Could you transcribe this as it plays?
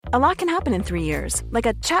A lot can happen in 3 years, like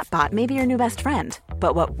a chatbot may be your new best friend.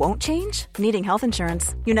 But what won't change? Needing health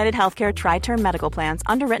insurance. United Healthcare Tri-Term Medical Plans,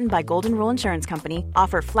 underwritten by Golden Rule Insurance Company,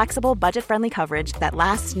 offer flexible, budget-friendly coverage that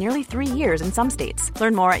lasts nearly 3 years in some states.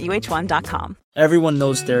 Learn more at uh1.com. Everyone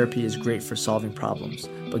knows therapy is great for solving problems,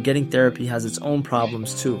 but getting therapy has its own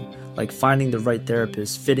problems too, like finding the right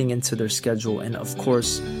therapist, fitting into their schedule, and of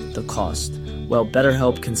course, the cost. Well,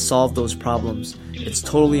 BetterHelp can solve those problems. It's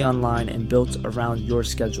totally online and built around your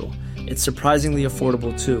schedule. It's surprisingly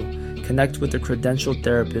affordable too. Connect with a credentialed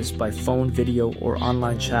therapist by phone, video, or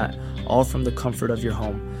online chat, all from the comfort of your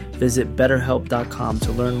home. Visit BetterHelp.com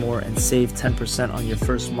to learn more and save 10% on your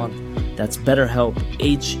first month. That's BetterHelp,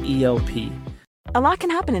 H-E-L-P. A lot can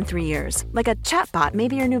happen in 3 years, like a chatbot may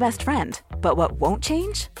be your new best friend. But what won't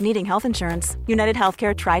change? Needing health insurance. United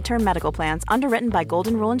Healthcare Tri-Term Medical Plans, underwritten by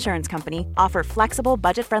Golden Rule Insurance Company, offer flexible,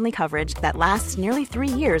 budget-friendly coverage that lasts nearly 3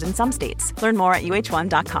 years in some states. Learn more at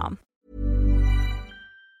uh1.com.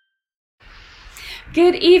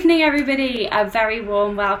 Good evening, everybody. A very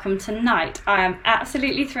warm welcome tonight. I am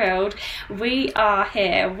absolutely thrilled. We are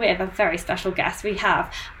here with a very special guest. We have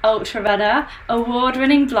ultra runner,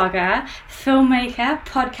 award-winning blogger, filmmaker,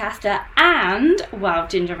 podcaster, and Wild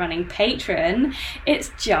Ginger Running patron. It's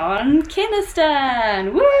John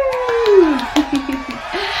Kynaston. Woo!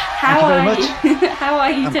 How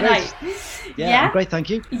are you tonight? Great. Yeah, I'm great, thank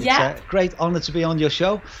you. It's a great honour to be on your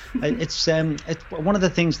show. It's one of the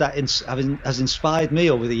things that has inspired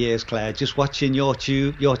me over the years, Claire, just watching your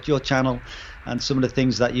channel and some of the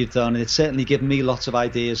things that you've done. And it's certainly given me lots of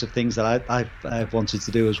ideas of things that I've wanted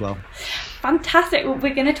to do as well. Fantastic. Well,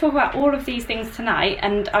 we're going to talk about all of these things tonight,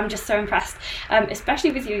 and I'm just so impressed,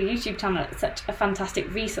 especially with your YouTube channel. It's such a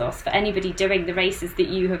fantastic resource for anybody doing the races that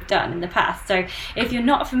you have done in the past. So if you're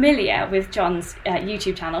not familiar with John's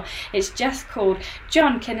YouTube channel, it's just called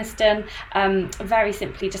John Kynaston. Very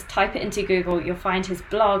simply, just type it into Google. You'll find his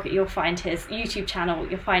blog, you'll find his YouTube channel,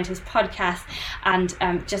 you'll find his podcast, and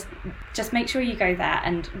just make sure you go there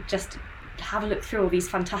and just have a look through all these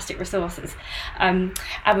fantastic resources, and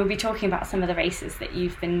we'll be talking about some of the races that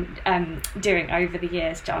you've been doing over the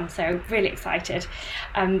years, John, so really excited.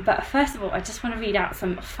 But first of all, I just want to read out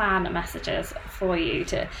some fan messages for you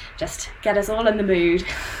to just get us all in the mood.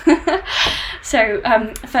 So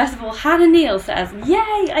first of all, Hannah Neal says,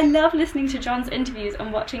 "Yay, I love listening to John's interviews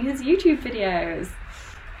and watching his YouTube videos."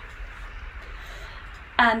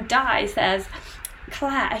 And Di says,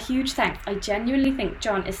 "Claire, a huge thanks. I genuinely think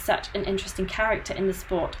John is such an interesting character in the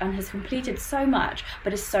sport and has completed so much,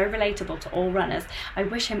 but is so relatable to all runners. I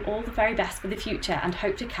wish him all the very best for the future and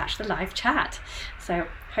hope to catch the live chat." So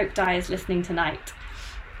hope Di is listening tonight.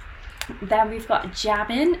 Then we've got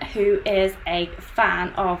Jamin, who is a fan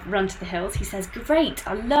of Run to the Hills. He says, "Great,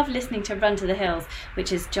 I love listening to Run to the Hills,"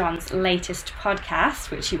 which is John's latest podcast,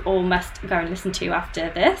 which you all must go and listen to after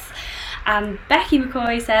this. And Becky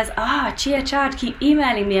McCoy says, "Chia Chad, keep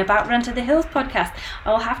emailing me about Run to the Hills podcast.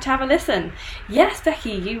 I'll have to have a listen." Yes,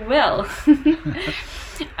 Becky, you will.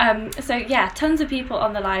 So yeah, tons of people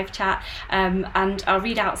on the live chat, and I'll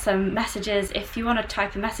read out some messages. If you want to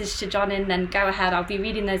type a message to John in, then go ahead. I'll be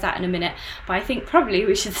reading those out in a minute, but I think probably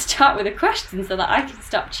we should start with a question so that I can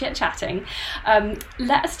stop chit-chatting.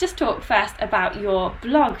 Let's just talk first about your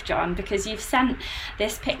blog, John, because you've sent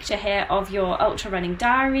this picture here of your ultra running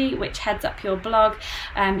diary, which heads up your blog.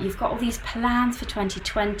 You've got all these plans for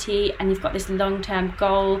 2020, and you've got this long-term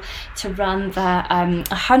goal to run the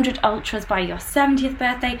 100 ultras by your 70th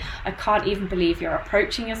birthday. I can't even believe you're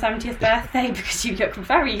approaching your 70th birthday because you look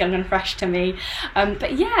very young and fresh to me.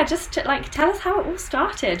 But yeah, just to, tell us how it all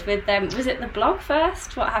started with was it the blog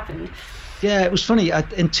first? What happened? Yeah, it was funny.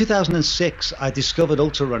 In 2006, I discovered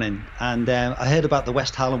ultra running, and I heard about the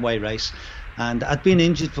West Hallam Way race. And I'd been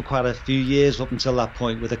injured for quite a few years up until that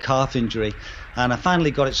point with a calf injury, and I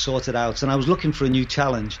finally got it sorted out, and I was looking for a new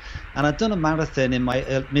challenge. And I'd done a marathon in my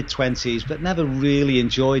mid-20s, but never really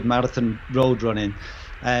enjoyed marathon road running.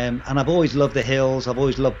 And I've always loved the hills, I've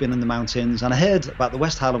always loved being in the mountains, and I heard about the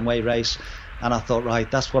West Hallam Way race, and I thought,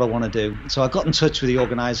 right, that's what I want to do. So I got in touch with the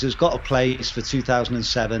organisers, got a place for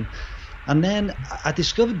 2007, and then I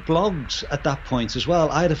discovered blogs at that point as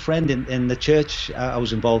well. I had a friend in the church I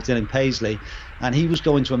was involved in Paisley, and he was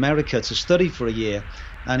going to America to study for a year,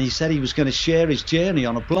 and he said he was going to share his journey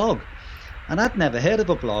on a blog. And I'd never heard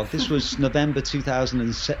of a blog. This was November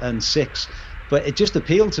 2006, but it just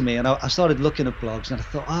appealed to me, and I started looking at blogs, and I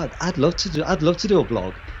thought, I'd love to do a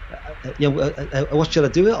blog. What should I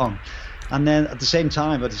do it on? And then at the same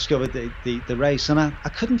time, I discovered the race, and I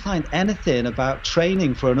couldn't find anything about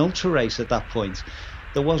training for an ultra race at that point.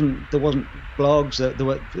 there wasn't blogs,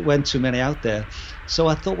 there weren't too many out there. So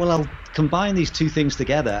I thought, well, I'll combine these two things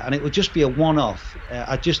together, and it would just be a one-off.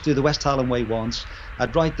 I'd just do the West Highland Way once.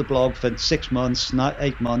 I'd write the blog for 6 months, not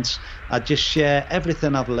 8 months. I'd just share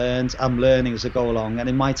everything I'm learning as I go along, and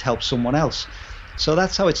it might help someone else. So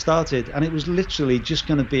that's how it started, and it was literally just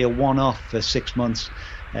going to be a one-off for 6 months,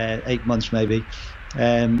 8 months maybe.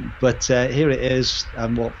 But here it is,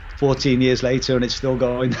 and 14 years later, and it's still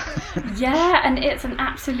going. Yeah, and it's an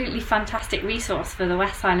absolutely fantastic resource for the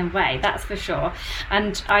West Highland Way, that's for sure.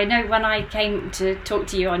 And I know when I came to talk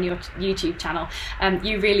to you on your YouTube channel,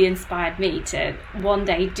 you really inspired me to one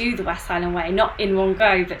day do the West Highland Way, not in one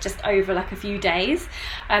go, but just over like a few days.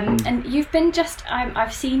 And you've been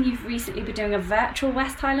I've seen you've recently been doing a virtual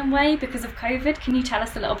West Highland Way because of COVID. Can you tell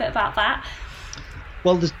us a little bit about that?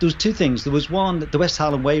 Well, there was two things. There was one, the West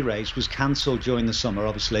Highland Way race was cancelled during the summer,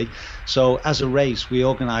 obviously. So as a race, we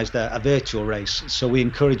organised a virtual race. So we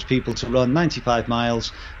encouraged people to run 95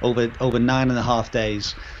 miles over 9.5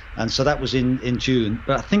 days. And so that was in June.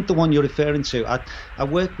 But I think the one you're referring to, I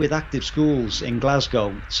work with active schools in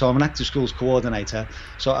Glasgow. So I'm an active schools coordinator.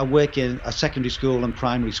 So I work in a secondary school and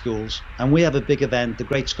primary schools. And we have a big event, the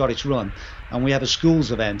Great Scottish Run. And we have a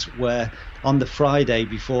schools event where on the Friday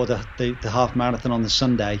before the half marathon on the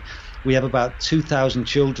Sunday, we have about 2,000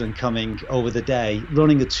 children coming over the day,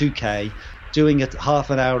 running a 2K, doing it half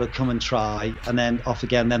an hour to come and try, and then off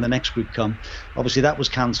again, then the next group come. Obviously that was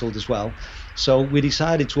cancelled as well. So we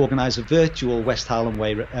decided to organise a virtual West Highland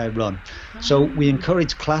Way run. So we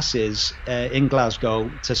encouraged classes in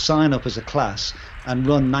Glasgow to sign up as a class and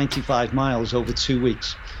run 95 miles over 2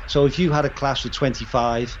 weeks. So if you had a class of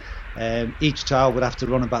 25, each child would have to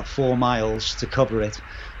run about 4 miles to cover it.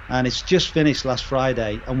 And it's just finished last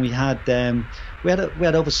Friday, and we had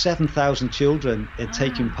over 7,000 children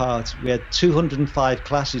taking part. We had 205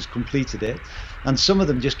 classes completed it, and some of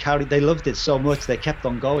them just they loved it so much they kept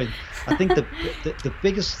on going. I think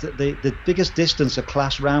the biggest distance a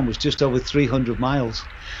class ran was just over 300 miles.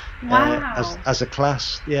 Wow. As a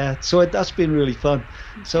class, yeah. So that's been really fun.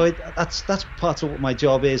 So that's part of what my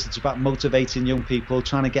job is. It's about motivating young people,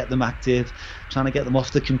 trying to get them active, trying to get them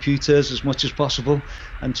off the computers as much as possible,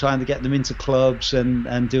 and trying to get them into clubs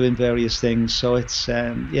and doing various things. So it's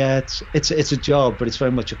a job, but it's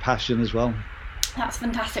very much a passion as well. That's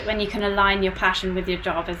fantastic when you can align your passion with your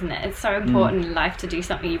job, isn't it? It's so important in life to do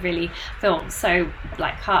something you really feel so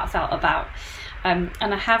like heartfelt about. And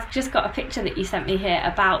I have just got a picture that you sent me here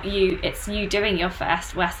about you. It's you doing your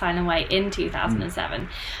first West Highland Way in 2007.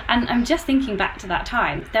 And I'm just thinking back to that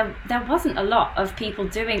time. There wasn't a lot of people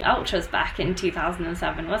doing ultras back in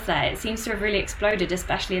 2007, was there? It seems to have really exploded,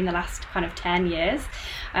 especially in the last kind of 10 years.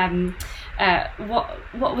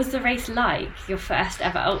 What was the race like, your first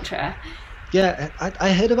ever ultra? Yeah,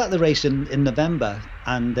 I heard about the race in November,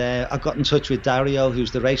 and I got in touch with Dario,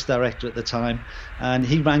 who's the race director at the time, and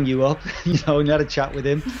he rang you up, and you had a chat with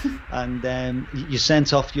him, and you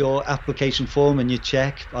sent off your application form and your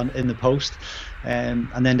check in the post, and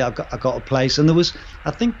then I got a place, and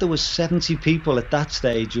I think there was 70 people at that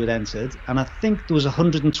stage who had entered, and I think there was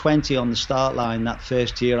 120 on the start line that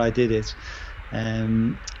first year I did it.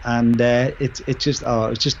 It's just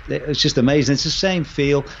amazing. It's the same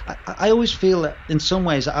feel. I always feel that in some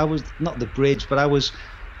ways I was not the bridge, but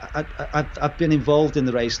I've been involved in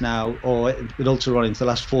the race now, or with ultra running, for the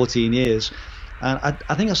last 14 years, and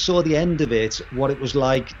I think I saw the end of it, what it was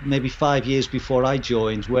like maybe 5 years before I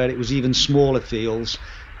joined, where it was even smaller fields,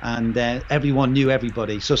 and everyone knew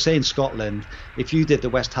everybody. So say in Scotland, if you did the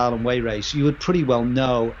West Highland Way race, you would pretty well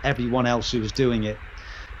know everyone else who was doing it.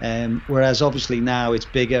 Whereas obviously now it's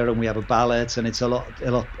bigger, and we have a ballot, and it's a lot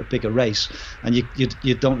bigger race, and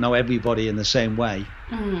you don't know everybody in the same way.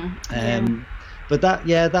 But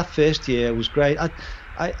that first year was great.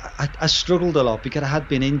 I struggled a lot because I had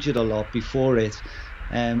been injured a lot before it,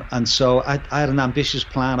 and so I had an ambitious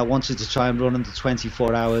plan. I wanted to try and run under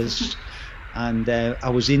 24 hours. And I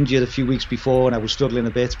was injured a few weeks before, and I was struggling a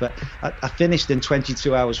bit, but I finished in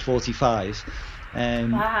 22 hours 45. Wow.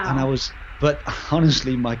 And but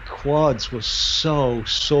honestly, my quads were so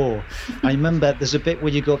sore. I remember there's a bit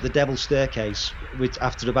where you go up the Devil's Staircase, which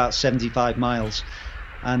after about 75 miles,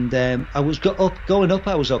 and I was going up,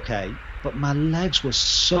 I was okay, but my legs were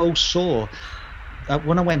so sore.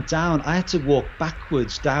 When I went down, I had to walk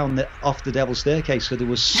backwards down off the Devil's Staircase because it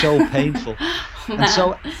was so painful. And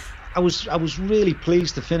so I was really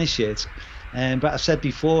pleased to finish it. But I said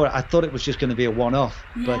before, I thought it was just going to be a one-off.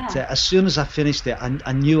 Yeah. But as soon as I finished it,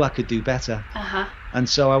 I knew I could do better. And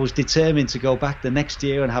so I was determined to go back the next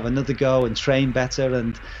year and have another go and train better,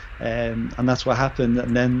 and that's what happened.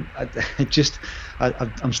 And then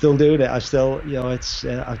I'm still doing it. I still,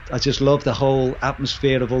 I just love the whole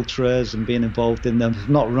atmosphere of ultras and being involved in them,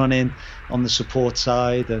 not running on the support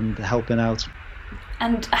side and helping out.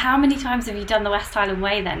 And how many times have you done the West Highland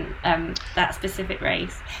Way then, that specific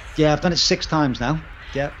race? Yeah, I've done it 6 times now.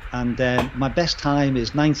 Yeah, and my best time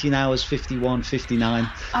is 19 hours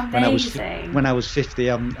 51:59. Amazing. When I was 50,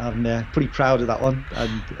 I'm pretty proud of that one.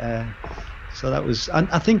 And so that was, and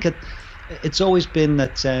I think it's always been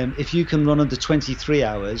that if you can run under 23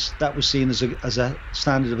 hours, that was seen as a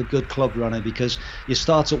standard of a good club runner, because you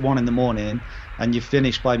start at 1 a.m. and you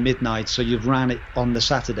finish by midnight, so you've ran it on the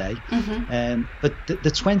Saturday. But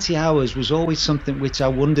the 20 hours was always something which I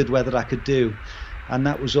wondered whether I could do, and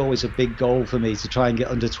that was always a big goal for me, to try and get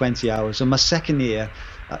under 20 hours. And my second year,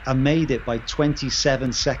 I made it by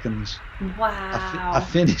 27 seconds. Wow. I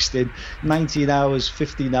finished in 19 hours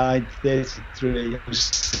 59:33. I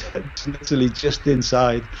was literally just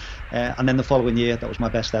inside. And then the following year, that was my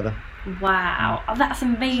best ever. Wow, that's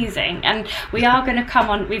amazing. And we are going to come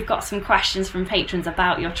on, we've got some questions from patrons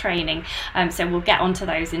about your training, so we'll get onto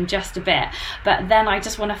those in just a bit. But then I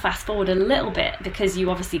just want to fast forward a little bit, because you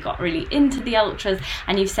obviously got really into the ultras,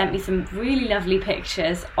 and you've sent me some really lovely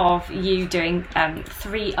pictures of you doing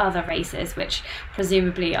 3 other races, which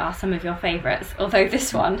presumably are some of your favourites, although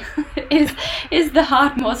this one is the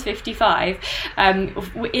Hardmoors 55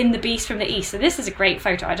 in the Beast from the East. So this is a great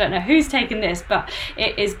photo. I don't know who's taken this, but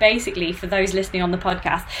it is basically, for those listening on the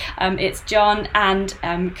podcast, it's John and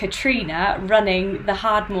Katrina running the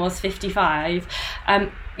Hardmoors 55.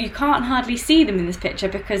 You can't hardly see them in this picture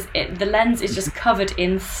because the lens is just covered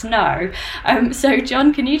in snow. So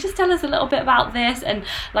John, can you just tell us a little bit about this? And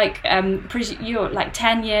you're like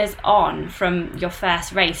 10 years on from your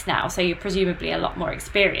first race now, so you're presumably a lot more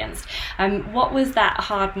experienced. What was that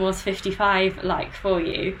Hardmoors 55 like for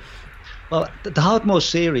you? Well, the Hardmoor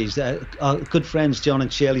series, our good friends John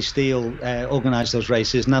and Shirley Steele organised those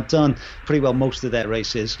races, and I've done pretty well most of their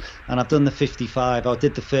races, and I've done the 55. I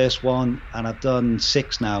did the first one, and I've done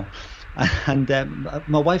 6 now. And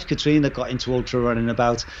my wife Katrina got into ultra running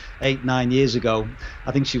about 8-9 years ago.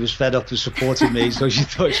 I think she was fed up of supporting me, so she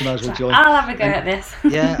thought she might as well join. I'll have a go at this.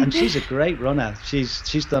 Yeah, and she's a great runner.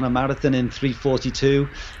 She's done a marathon in 3:42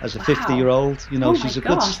 as a 50-year-old. She's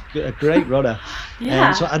a great runner.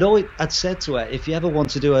 Yeah. So I'd said to her, if you ever want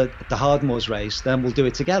to do the Hardmoors race, then we'll do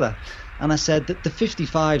it together. And I said that the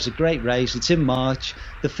 55 is a great race. It's in March.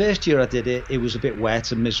 The first year I did it, it was a bit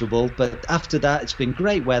wet and miserable. But after that, it's been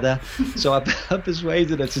great weather. So I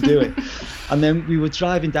persuaded her to do it. And then we were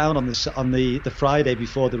driving down on the Friday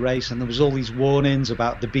before the race, and there was all these warnings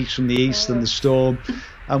about the Beast from the East and the storm.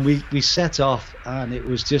 And we set off, and it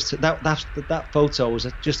was just that photo was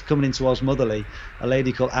just coming into Osmotherley. A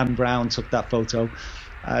lady called Anne Brown took that photo.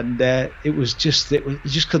 And you just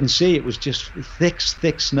couldn't see. It was just thick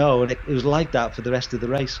snow, and it was like that for the rest of the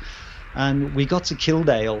race. And we got to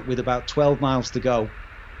Kildale with about 12 miles to go,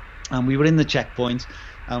 and we were in the checkpoint,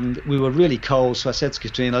 and we were really cold. So I said to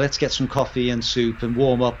Katrina, let's get some coffee and soup and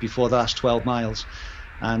warm up before the last 12 miles.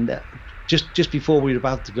 And just before we were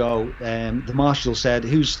about to go, the marshal said,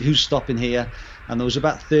 who's stopping here? And there was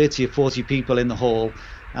about 30 or 40 people in the hall,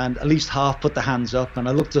 and at least half put their hands up. And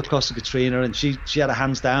I looked across to Katrina, and she had her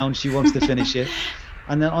hands down. She wants to finish it.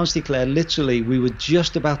 And then, honestly, Claire, literally, we were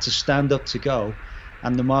just about to stand up to go,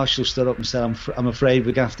 and the marshal stood up and said, I'm afraid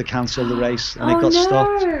we're going to have to cancel the race. And it got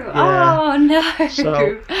stopped. Yeah. Oh, no.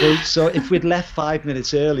 So if we'd left 5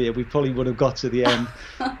 minutes earlier, we probably would have got to the end.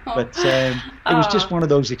 But it was just one of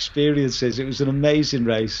those experiences. It was an amazing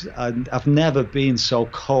race, and I've never been so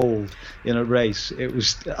cold in a race.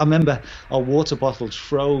 I remember our water bottles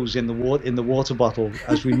froze in the water bottle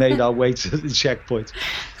as we made our way to the checkpoint.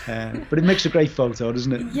 But it makes a great photo,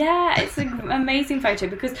 doesn't it? Yeah, it's an amazing photo,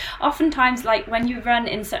 because oftentimes, like, when you run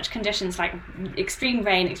in such conditions like extreme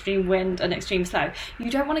rain, extreme wind and extreme snow, you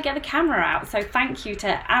don't want to get the camera out. So thank you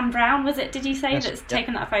to Anne Brown, was it, did you say, that's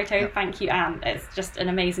taken that photo? Yep. Thank you, Anne. It's just an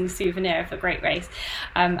amazing souvenir of a great race.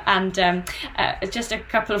 Just a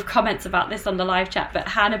couple of comments about this on the live chat, but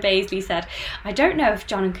Hannah Baisley said, I don't know if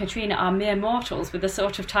John and Katrina are mere mortals with the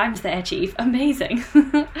sort of times they achieve. Amazing.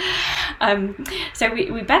 So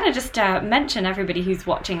we better just mention everybody who's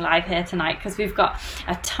watching live here tonight, because we've got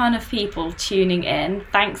a ton of people tuning in.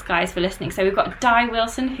 Thanks guys for listening. So we've got Di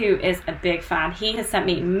Wilson, who is a big fan. He has sent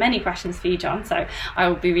me many questions for you, John, so I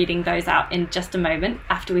will be reading those out in just a moment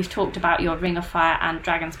after we've talked about your Ring of Fire and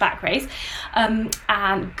Dragon's Back race.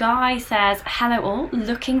 And Guy says, hello all,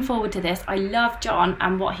 looking forward to this. I love John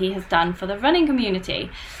and what he has done for the running community.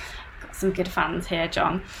 Got some good fans here,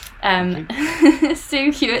 John.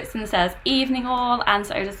 Sue Hewitson says, evening all, and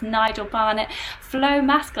so does Nigel Barnett. Flo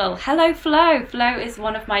Maskell, hello Flo. Flo is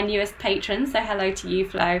one of my newest patrons, so hello to you,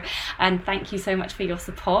 Flo, and thank you so much for your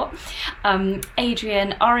support.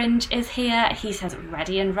 Adrian Orange is here. He says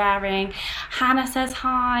ready and raring. Hannah says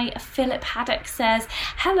hi. Philip Haddock says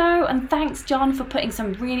hello, and thanks John for putting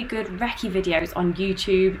some really good recce videos on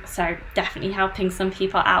YouTube, so definitely helping some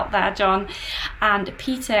people out there, John. And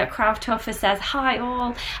Peter Krauthofer says hi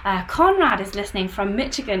all. Conrad is listening from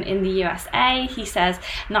Michigan in the USA. He says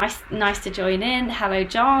nice to join in. Hello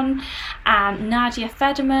John. And Nadia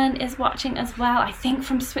Federman is watching as well, I think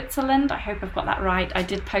from Switzerland. I hope I've got that right. I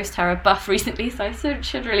did post her a buff recently, so I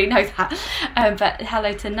should really know that. But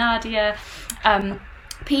hello to Nadia.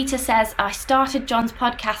 Peter says, I started John's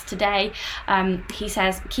podcast today. He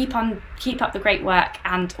says, keep up the great work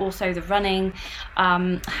and also the running.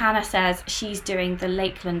 Hannah says she's doing the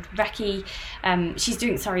Lakeland recce.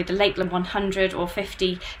 The Lakeland 100 or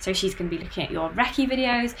 50. So she's going to be looking at your recce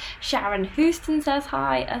videos. Sharon Houston says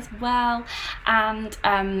hi as well. And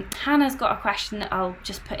Hannah's got a question that I'll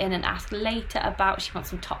just put in and ask later about. She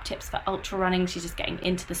wants some top tips for ultra running. She's just getting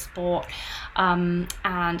into the sport. And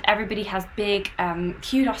everybody has big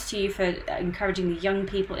kudos to you for encouraging the young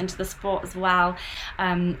people into the sport as well.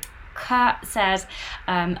 Kurt says,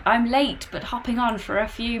 I'm late but hopping on for a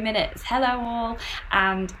few minutes. Hello all.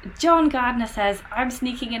 And John Gardner says, I'm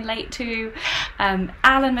sneaking in late too.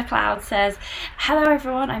 Alan McLeod says, hello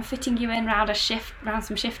everyone, I'm fitting you in round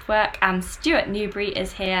some shift work. And Stuart Newbury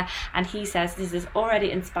is here, and he says, this is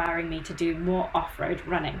already inspiring me to do more off-road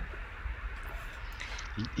running.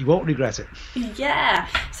 You won't regret it. Yeah,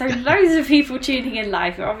 so loads of people tuning in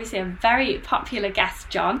live. You're obviously a very popular guest,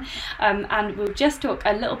 John, and we'll just talk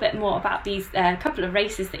a little bit more about these couple of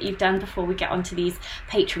races that you've done before we get onto these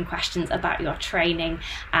patron questions about your training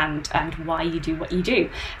and why you do what you do.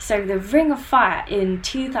 So the Ring of Fire in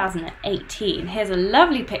 2018, here's a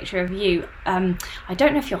lovely picture of you. I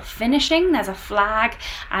don't know if you're finishing, there's a flag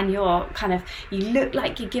and you look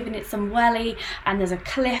like you're giving it some welly, and there's a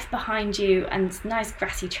cliff behind you and it's nice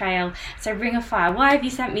grassy trail. So Ring of Fire, why have you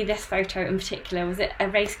sent me this photo in particular? Was it a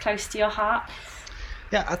race close to your heart?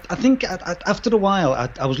 Yeah, I think after a while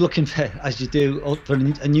I was looking for, as you do, for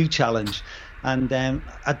a new challenge. And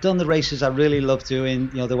I'd done the races I really loved doing,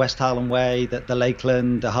 the West Highland Way, the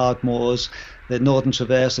Lakeland, the Hardmoors, the Northern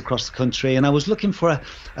Traverse across the country. And I was looking for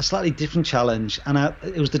a slightly different challenge. And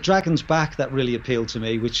it was the Dragon's Back that really appealed to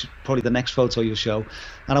me, which is probably the next photo you'll show.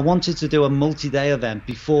 And I wanted to do a multi-day event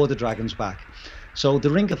before the Dragon's Back. So the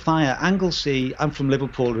Ring of Fire, Anglesey, I'm from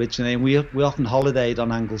Liverpool originally, and we often holidayed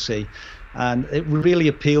on Anglesey. And it really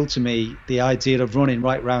appealed to me, the idea of running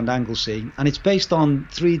right round Anglesey. And it's based on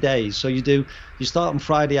 3 days. So you start on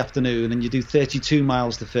Friday afternoon and you do 32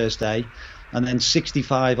 miles the first day, and then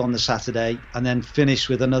 65 on the Saturday, and then finish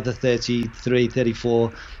with another 33,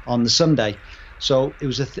 34 on the Sunday. So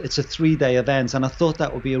it's a 3-day event, and I thought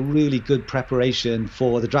that would be a really good preparation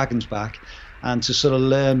for the Dragon's Back, and to sort of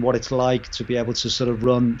learn what it's like to be able to sort of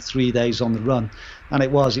run 3 days on the run. And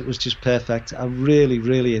it was just perfect. I really,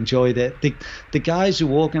 really enjoyed it. The guys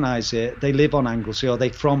who organise it, they live on Anglesey, or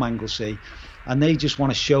they're from Anglesey, and they just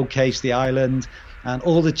want to showcase the island, and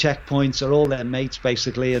all the checkpoints are all their mates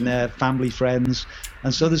basically, and their family friends.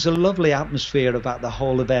 And so there's a lovely atmosphere about the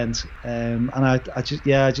whole event, and I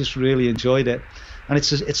just really enjoyed it. And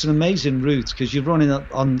it's an amazing route, because you're running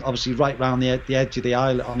on obviously right round the edge of the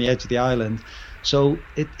island, on the edge of the island. So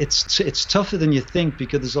it's tougher than you think,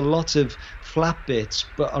 because there's a lot of flat bits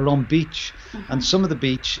but are on beach, and some of the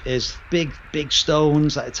beach is big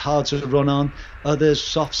stones that it's hard to run on, others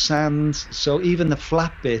soft sand. So even the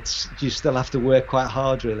flat bits you still have to work quite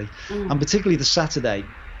hard really, and particularly the Saturday,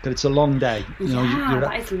 because it's a long day.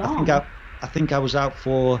 That is long. I think I was out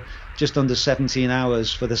for just under 17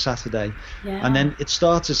 hours for the Saturday. Yeah. And then it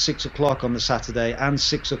starts at 6 o'clock on the Saturday and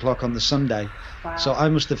 6 o'clock on the Sunday. Wow. So I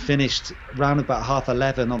must have finished round about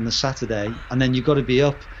 11:30 on the Saturday, and then you've got to be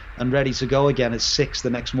up and ready to go again at 6 the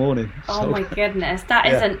next morning. Oh my goodness, that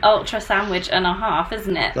is an ultra sandwich and a half,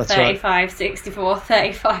 isn't it? That's 35, right. 64,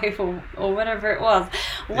 35 or whatever it was.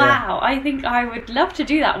 Wow, I think I would love to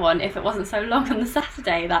do that one if it wasn't so long on the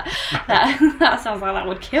Saturday. That sounds like that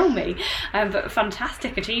would kill me. But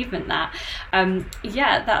fantastic achievement that.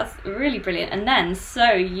 That's really brilliant. And then,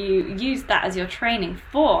 so you used that as your training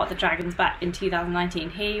for the Dragon's Back in 2019.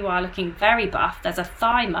 Here you are looking very buff. There's a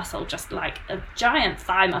thigh muscle, just like a giant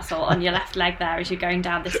thigh muscle on your left leg there as you're going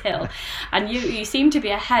down this hill. And you seem to be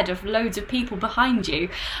ahead of loads of people behind you.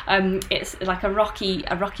 It's like a rocky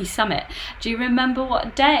summit. Do you remember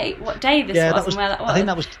what day this was and where that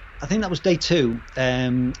was? I think that was day 2,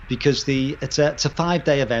 because it's a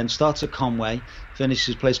 5-day event. Starts at Conway,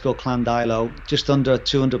 finishes a place called Llandilo, just under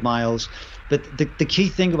 200 miles. But the key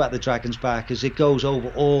thing about the Dragon's Back is it goes over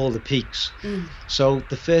all the peaks. So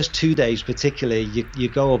the first 2 days particularly, you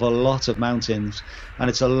go over a lot of mountains, and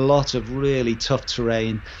it's a lot of really tough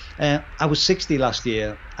terrain. I was 60 last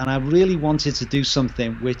year, and I really wanted to do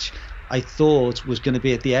something which I thought was going to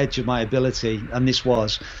be at the edge of my ability, and this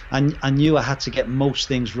was. And I knew I had to get most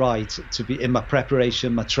things right to be in my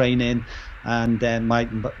preparation, my training, and then my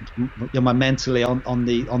mentally on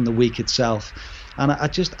the week itself. And I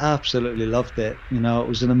just absolutely loved it. It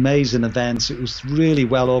was an amazing event. It was really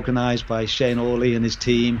well organised by Shane Orley and his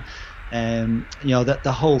team. That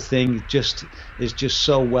the whole thing is just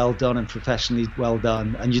so well done and professionally well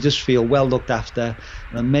done, and you just feel well looked after.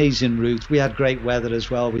 An amazing route. We had great weather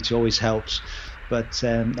as well, which always helps. But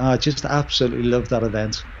I just absolutely loved that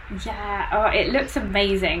event. Yeah, it looks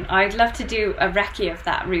amazing. I'd love to do a recce of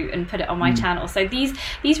that route and put it on my channel. So these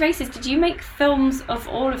races, did you make films of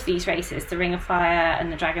all of these races, the Ring of Fire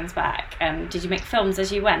and the Dragon's Back? Did you make films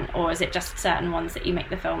as you went, or is it just certain ones that you make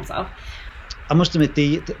the films of? I must admit,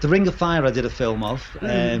 the Ring of Fire I did a film of,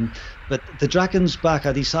 but the Dragon's Back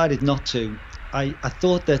I decided not to. I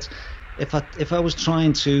thought that if I was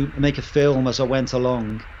trying to make a film as I went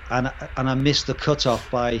along, and I missed the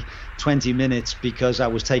cutoff by 20 minutes because I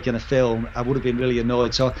was taking a film, I would have been really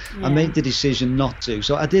annoyed. So I made the decision not to.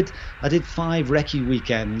 So I did 5 recce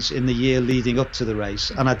weekends in the year leading up to the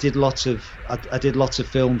race, and I did lots of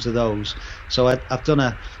films of those. So I've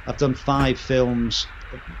done 5 films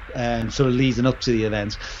sort of leading up to the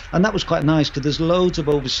event, and that was quite nice because there's loads of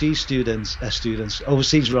overseas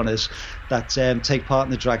overseas runners that take part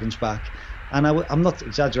in the Dragon's Back. And I'm not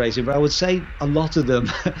exaggerating, but I would say a lot of them,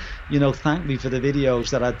 thank me for the videos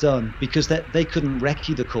that I'd done, because they couldn't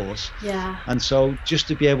recce the course. Yeah. And so just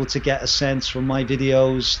to be able to get a sense from my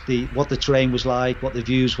videos, what the terrain was like, what the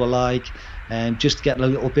views were like, and just getting a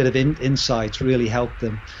little bit of insight really helped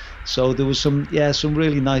them. So there was some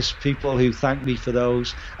really nice people who thanked me for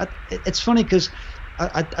those. It's funny because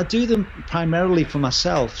I do them primarily for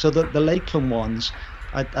myself. So the Lakeland ones,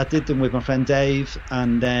 I did them with my friend Dave,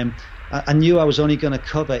 and I knew I was only going to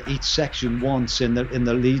cover each section once in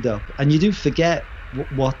the lead up, and you do forget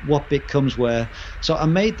what bit comes where. So I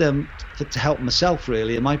made them to help myself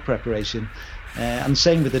really in my preparation, and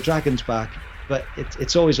same with the Dragon's Back. But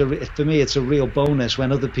it's always for me it's a real bonus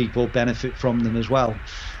when other people benefit from them as well.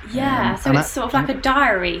 Yeah, so it's sort of like a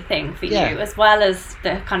diary thing for you, as well as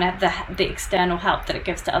the kind of the external help that it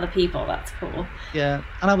gives to other people. That's cool. Yeah,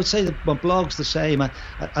 and I would say that my blog's the same. I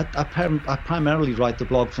primarily write the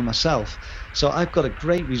blog for myself, so I've got a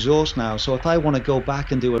great resource now. So if I want to go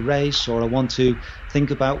back and do a race, or I want to think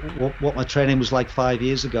about what my training was like 5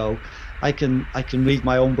 years ago, I can read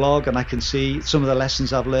my own blog and I can see some of the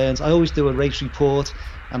lessons I've learned. I always do a race report,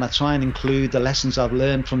 and I try and include the lessons I've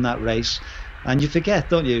learned from that race. And you forget,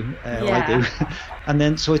 don't you? I do. And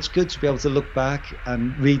then, so it's good to be able to look back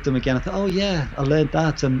and read them again. I thought, oh yeah, I learned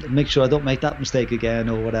that, and make sure I don't make that mistake again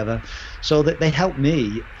or whatever. So that they help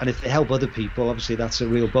me, and if they help other people, obviously that's a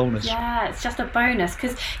real bonus. Yeah, it's just a bonus,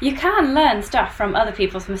 because you can learn stuff from other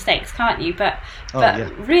people's mistakes, can't you? But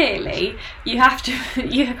really, you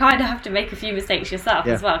kind of have to make a few mistakes yourself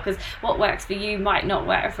as well, because what works for you might not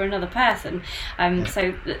work for another person.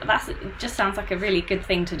 So that's just sounds like a really good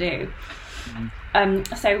thing to do.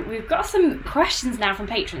 So we've got some questions now from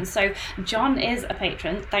patrons. So John is a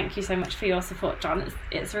patron. Thank you so much for your support, John.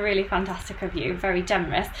 It's really fantastic of you, very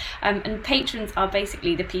generous. And patrons are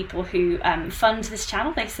basically the people who fund this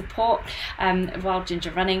channel. They support Wild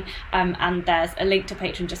Ginger Running, and there's a link to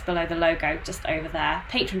Patreon just below the logo, just over there,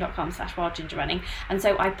 patreon.com/wildgingerrunning. And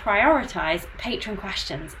so I prioritise patron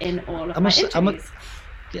questions in all of my interviews.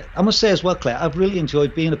 Yeah, I must say as well, Claire, I've really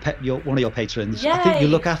enjoyed being one of your patrons. Yay. I think you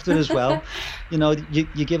look after it as well.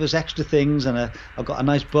 You give us extra things, and I've got a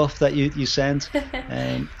nice buff that you sent.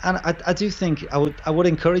 And I do think I would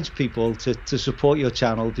encourage people to support your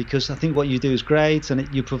channel, because I think what you do is great, and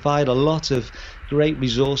you provide a lot of great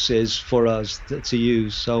resources for us to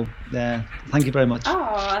use. So thank you very much.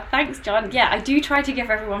 Oh, thanks, John. Yeah, I do try to give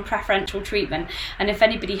everyone preferential treatment, and if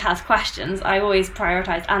anybody has questions, I always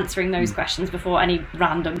prioritise answering those questions before any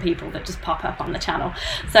random people that just pop up on the channel.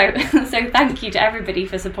 So thank you to everybody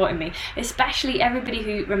for supporting me, especially everybody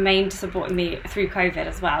who remained supporting me through COVID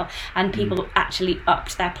as well, and people who actually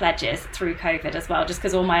upped their pledges through COVID as well, just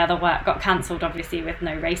because all my other work got cancelled, obviously, with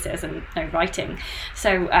no races and no writing.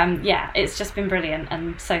 So yeah, it's just been brilliant.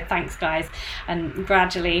 And so thanks, guys, and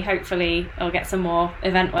gradually, hopefully, I'll get some more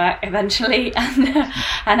event work eventually,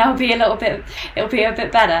 and it'll be a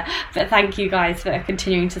bit better. But thank you guys for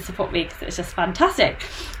continuing to support me, because it's just fantastic.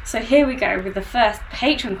 So here we go with the first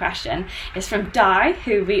patron question. It's from Di,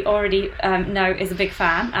 who we already know is a big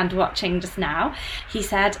fan and watching just now. He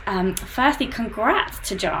said, firstly, congrats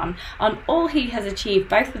to John on all he has achieved,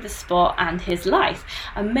 both with the sport and his life.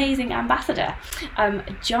 Amazing ambassador.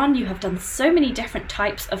 John, you have done so many different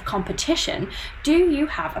types of competition. Do you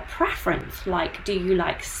have a preference? Do you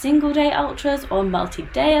like single day ultras or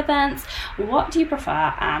multi-day events? What do you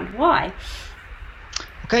prefer and why?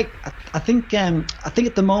 Okay, I think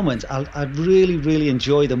at the moment I really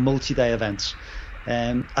enjoy the multi-day events.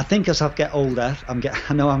 I think as I get older,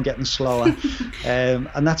 I know I'm getting slower,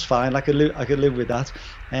 and that's fine. I could live with that.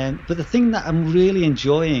 But the thing that I'm really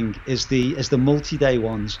enjoying is the multi-day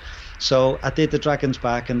ones. So I did the Dragon's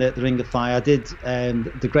Back and the Ring of Fire. I did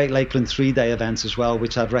the Great Lakeland 3-day event as well,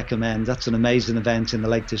 which I'd recommend. That's an amazing event in the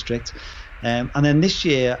Lake District. And then this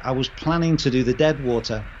year I was planning to do the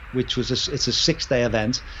Deadwater, which was it's a 6-day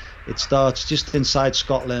event. It starts just inside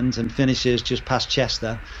Scotland and finishes just past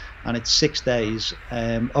Chester, and it's 6 days.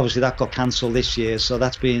 Obviously that got cancelled this year, so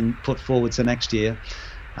that's being put forward to next year.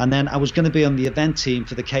 And then I was going to be on the event team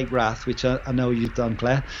for the Cape Wrath, which I know you've done,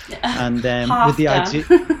 Claire. And with the idea,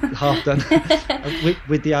 half done,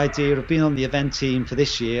 with the idea of being on the event team for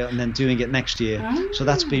this year and then doing it next year. So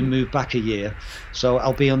that's been moved back a year. So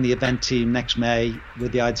I'll be on the event team next May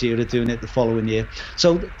with the idea of doing it the following year.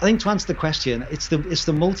 So I think to answer the question, it's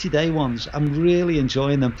the multi-day ones. I'm really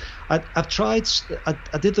enjoying them. I've tried.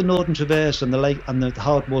 I did the Northern Traverse and the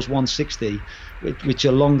Hardmoors 160. Which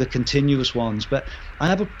are longer continuous ones, but I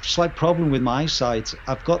have a slight problem with my eyesight.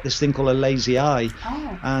 I've got this thing called a lazy eye,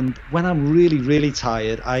 and when I'm really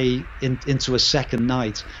tired, into a second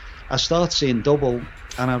night, I start seeing double,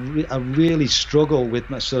 and I really struggle with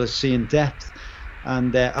my sort of seeing depth.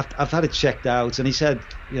 And I've had it checked out, and he said,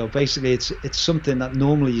 basically it's something that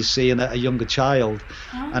normally you see in a younger child,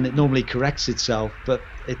 and it normally corrects itself, but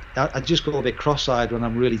I just go a bit cross-eyed when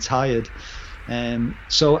I'm really tired.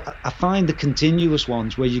 So I find the continuous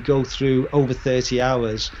ones where you go through over 30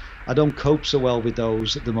 hours, I don't cope so well with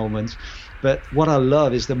those at the moment. But what I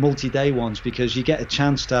love is the multi-day ones, because you get a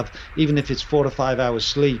chance to have, even if it's 4 or 5 hours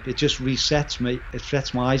sleep, it just resets me, it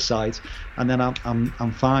sets my eyesight, and then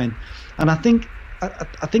I'm fine. And I think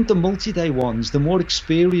the multi-day ones, the more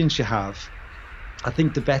experience you have, I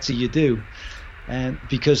think the better you do.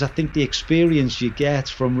 Because I think the experience you get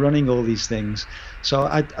from running all these things. So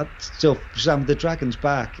for example, the Dragon's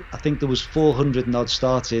Back, I think there was 400 and odd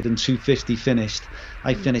started and 250 finished.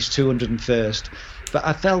 I finished 201st. But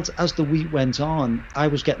I felt as the week went on, I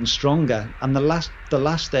was getting stronger, and the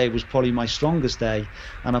last day was probably my strongest day,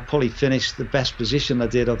 and I probably finished the best position I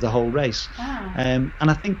did of the whole race. Wow. And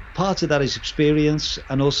I think part of that is experience,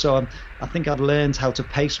 and also I think I've learned how to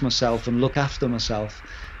pace myself and look after myself.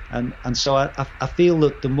 And so I feel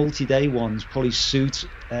that the multi-day ones probably suit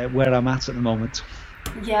where I'm at the moment.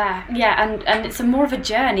 Yeah, and it's more of a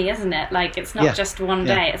journey, isn't it? It's not just one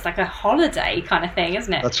day, it's like a holiday kind of thing,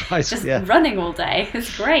 isn't it? That's right. Just running all day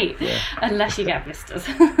is great, unless you get blisters.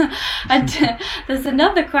 And there's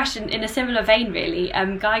another question in a similar vein, really.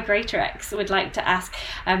 Guy Greatorex would like to ask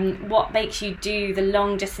what makes you do the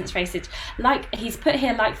long distance races, he's put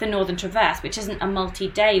here, like the Northern Traverse, which isn't a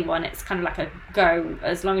multi-day one, it's kind of like a go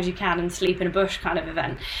as long as you can and sleep in a bush kind of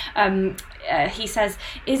event. He says,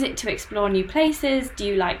 is it to explore new places? Do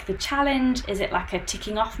you like the challenge? Is it like a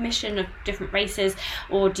ticking off mission of different races?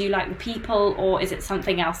 Or do you like the people? Or is it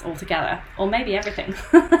something else altogether? Or maybe everything?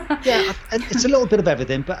 Yeah, it's a little bit of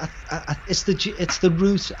everything, but it's the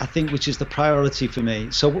route, I think, which is the priority for me.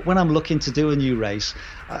 So when I'm looking to do a new race,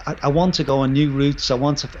 I want to go on new routes, I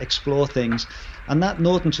want to explore things. And that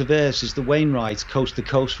Northern Traverse is the Wainwright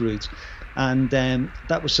coast-to-coast route. And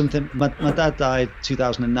that was something, my dad died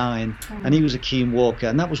 2009, and he was a keen walker,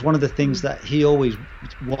 and that was one of the things that he always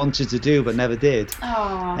wanted to do but never did.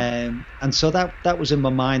 And so that was in my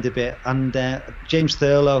mind a bit. And James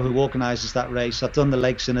Thurlow, who organises that race, I've done the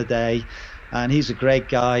Lakes in a Day, and he's a great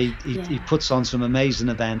guy. He puts on some amazing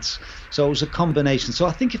events. So it was a combination. So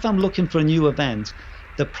I think if I'm looking for a new event,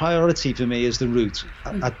 the priority for me is the route.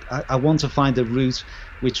 I want to find a route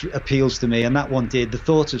which appeals to me, and that one did. The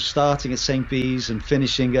thought of starting at St. Bees and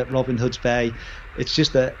finishing at Robin Hood's Bay, it's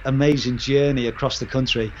just an amazing journey across the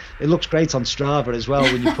country. It looks great on Strava as well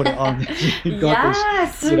when you put it on. You've got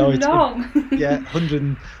this, you know, it's long.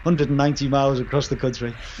 190 miles across the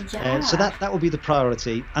country. So that would be the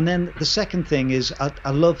priority. And then the second thing is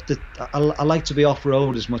I like to be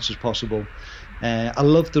off-road as much as possible. I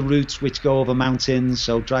love the routes which go over mountains,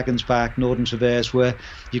 so Dragon's Back, Northern Traverse, where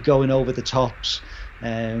you're going over the tops.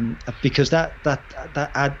 Because that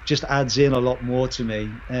just adds in a lot more to me.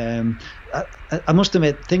 I must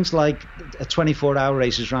admit, things like 24-hour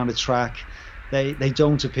races around a track, they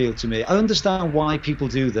don't appeal to me. I understand why people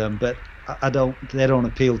do them, but they don't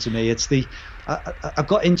appeal to me. I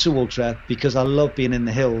got into ultra because I love being in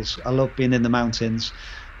the hills, I love being in the mountains,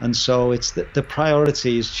 and so it's the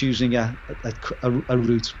priority is choosing a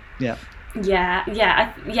route.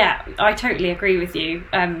 I totally agree with you.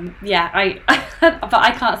 But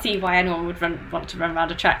I can't see why anyone would want to run around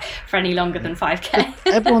a track for any longer than 5k.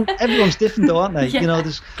 Everyone's different though, aren't they? You know,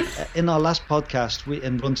 there's in our last podcast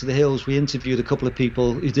in Run to the Hills, we interviewed a couple of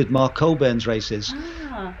people who did Mark Coburn's races.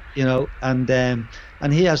 You know,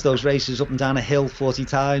 and he has those races up and down a hill 40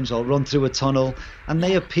 times or run through a tunnel, and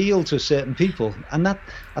they appeal to certain people. And I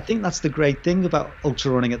think that's the great thing about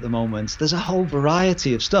ultra running at the moment. There's a whole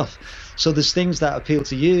variety of stuff. So there's things that appeal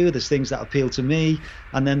to you, there's things that appeal to me,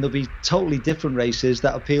 and then there'll be totally different races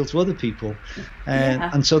that appeal to other people.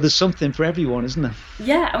 And so there's something for everyone, isn't there?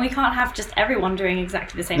 Yeah, and we can't have just everyone doing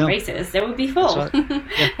exactly the same races. They would be full. Right.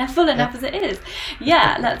 They're full enough as it is.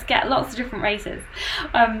 Let's get lots of different races.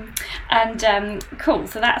 Cool,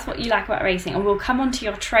 so that's what you like about racing. And we'll come on to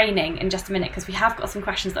your training in just a minute, because we have got some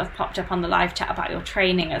questions that have popped up on the live chat about your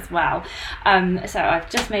training as well. So I've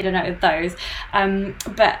just made a note of those.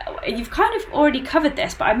 But you've kind of already covered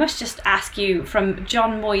this, but I must just ask you from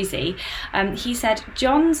John Moisey. He said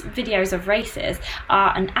John's videos of races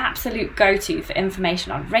are an absolute go-to for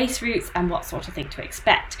information on race routes and what sort of thing to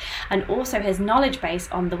expect. And also his knowledge base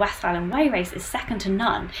on the West Highland Way race is second to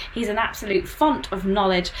none. He's an absolute font of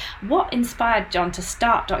knowledge. What inspired John to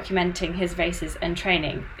start documenting his races and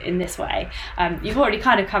training in this way? You've already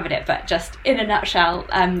kind of covered it, but just in a nutshell,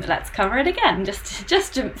 let's cover it again,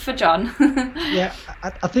 just for John.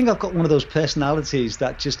 I think I've got one of those personalities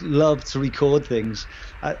that just love to record things.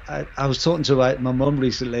 I was talking to my mum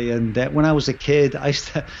recently, and when I was a kid, I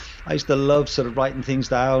used to love sort of writing things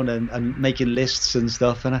down and making lists and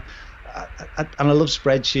stuff, and I love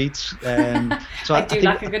spreadsheets. So I think,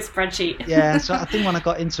 like a good spreadsheet. So I think when I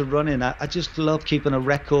got into running, I just love keeping a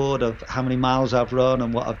record of how many miles I've run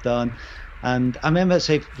and what I've done. And I remember,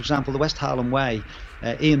 say, for example, the West Highland Way,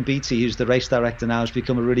 Ian Beattie, who's the race director now, has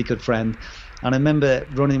become a really good friend. And I remember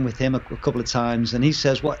running with him a couple of times, and he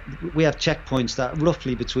says we have checkpoints that are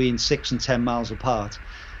roughly between 6 and 10 miles apart.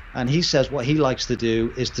 And he says what he likes to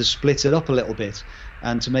do is to split it up a little bit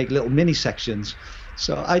and to make little mini sections.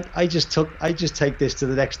 So I just take this to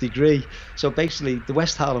the next degree. So basically, the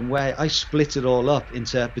West Highland Way, I split it all up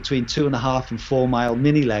into between 2.5 and 4 mile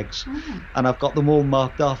mini legs, and I've got them all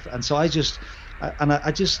marked off. And so I just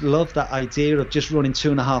love that idea of just running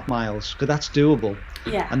 2.5 miles, because that's doable.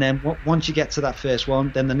 And then once you get to that first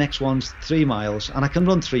one, then the next one's 3 miles, and I can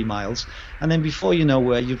run 3 miles, and then before you know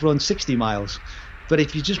where, you've run 60 miles. But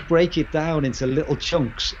if you just break it down into little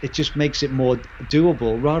chunks, it just makes it more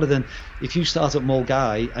doable, rather than if you start at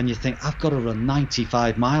Mulgai and you think, I've got to run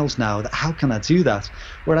 95 miles now, how can I do that?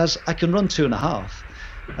 Whereas I can run 2.5.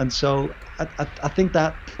 And so I think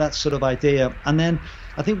that sort of idea. And then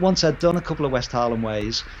I think once I'd done a couple of West Highland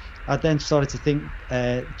Ways, I then started to think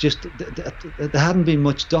there hadn't been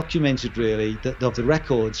much documented really of the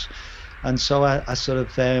records. And so I sort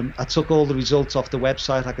of I took all the results off the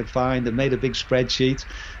website I could find and made a big spreadsheet,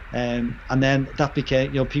 and then that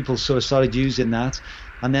became, people sort of started using that.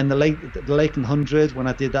 And then the Leighton 100, when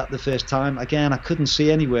I did that the first time, again I couldn't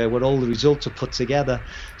see anywhere where all the results are put together.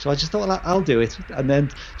 So I just thought, well, I'll do it. And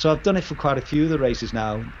then so I've done it for quite a few of the races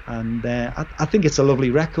now, and I think it's a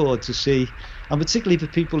lovely record to see, and particularly for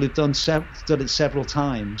people who've done it several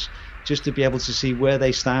times, just to be able to see where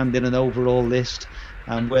they stand in an overall list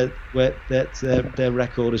and where their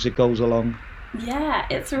record as it goes along. Yeah,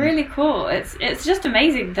 it's really cool. It's just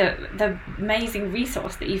amazing, the amazing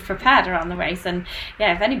resource that you've prepared around the race. And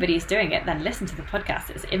yeah, if anybody's doing it, then listen to the podcast.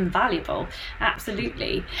 It's invaluable,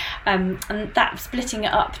 absolutely. And that splitting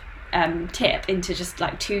it up tip into just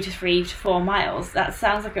like 2 to 3 to 4 miles, that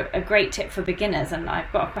sounds like a great tip for beginners. And I've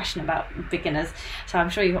got a question about beginners, so I'm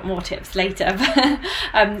sure you've got more tips later.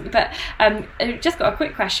 But I just got a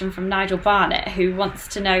quick question from Nigel Barnett, who wants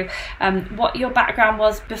to know what your background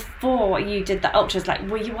was before you did the ultras. Like,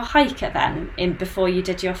 were you a hiker then before you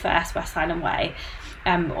did your first West Highland Way,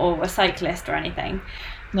 or a cyclist or anything?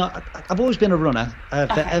 No, I've always been a runner.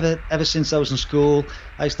 Ever since I was in school,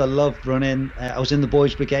 I used to love running. I was in the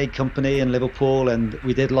Boys Brigade Company in Liverpool, and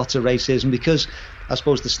we did lots of races. And because I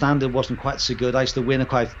suppose the standard wasn't quite so good, I used to win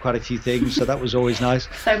quite a few things, so that was always nice.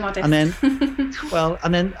 So modest. And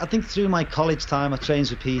then, I think through my college time, I trained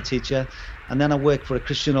as a PE teacher, and then I worked for a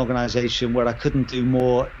Christian organisation where I couldn't do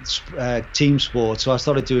more team sport, so I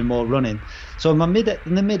started doing more running. So in the mid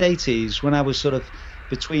 80s, when I was sort of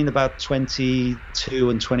between about 22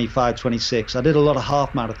 and 25, 26, I did a lot of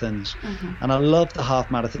half marathons, and I loved the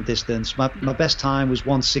half marathon distance. My best time was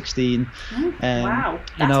 1:16. Wow,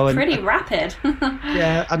 that's pretty rapid.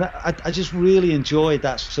 Yeah, and I just really enjoyed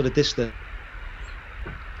that sort of distance.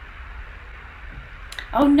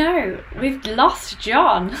 Oh no, we've lost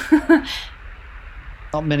John.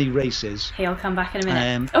 Not many races. He'll come back in a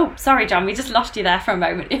minute. Oh, sorry, John, we just lost you there for a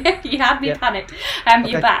moment. You had me panicked. Okay.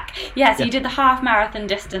 You're back. Yeah, so you did the half marathon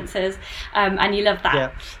distances, and you loved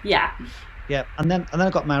that. Yeah. And then I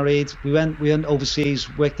got married. We went overseas,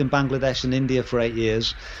 worked in Bangladesh and India for 8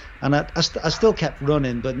 years, and I still kept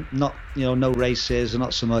running, but not no races or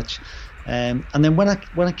not so much. And then when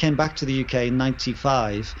I came back to the UK in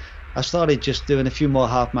 '95, I started just doing a few more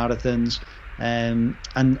half marathons. And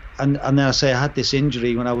then I had this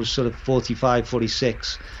injury when I was sort of 45,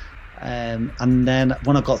 46. And then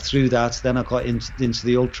when I got through that, then I got into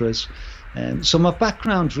the ultras. So my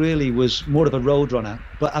background really was more of a road runner,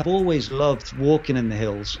 but I've always loved walking in the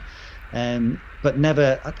hills. But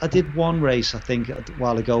never, I did one race, I think, a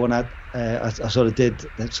while ago when I sort of did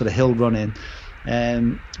sort of hill running.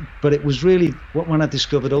 But it was really when I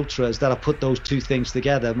discovered ultras that I put those two things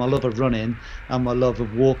together, my love of running and my love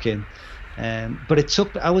of walking.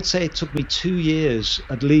 But I would say it took me 2 years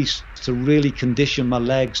at least to really condition my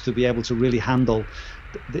legs to be able to really handle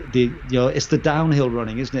it's the downhill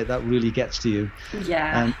running, isn't it, that really gets to you.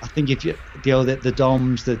 Yeah. And I think if the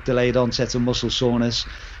DOMS, the delayed onset of muscle soreness,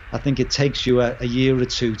 I think it takes you a year or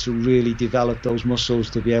two to really develop those muscles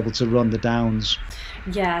to be able to run the downs.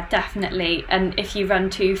 Yeah, definitely. And if you run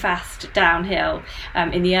too fast downhill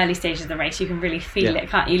in the early stages of the race, you can really feel it,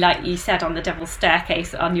 can't you? Like you said on the Devil's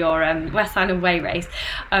Staircase on your West Highland Way race.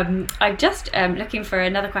 I'm just looking for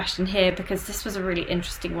another question here, because this was a really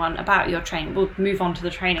interesting one about your training. We'll move on to the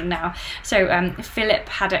training now. So Philip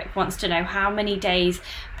Haddock wants to know, how many days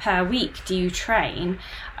per week do you train?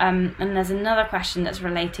 And there's another question that's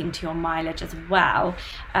relating to your mileage as well,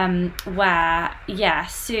 where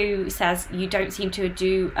Sue says you don't seem to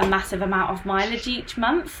do a massive amount of mileage each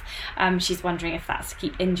month. She's wondering if that's to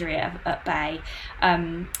keep injury at bay.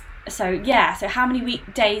 So how many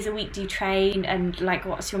days a week do you train, and like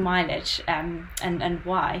what's your mileage, and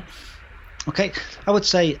why? Okay, I would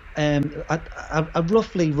say I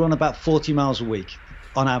roughly run about 40 miles a week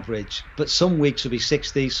on average, but some weeks will be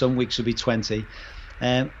 60, some weeks will be 20.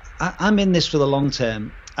 I'm in this for the long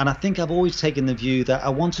term, and I think I've always taken the view that I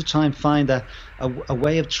want to try and find a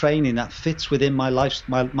way of training that fits within my life,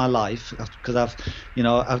 because I've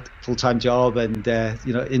a full-time job and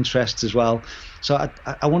interests as well. So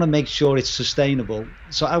I want to make sure it's sustainable.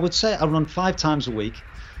 So I would say I run 5 times a week.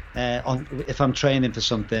 If I'm training for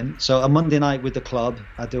something. So a Monday night with the club,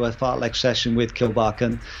 I do a fartlek session with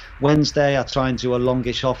Kilbarcan. Wednesday I try and do a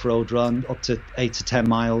longish off-road run up to 8 to 10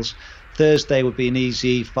 miles. Thursday would be an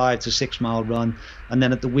easy 5 to 6 mile run, and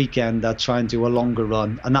then at the weekend I try and do a longer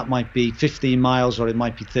run, and that might be 15 miles or it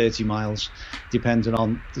might be 30 miles depending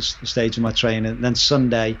on the stage of my training. And then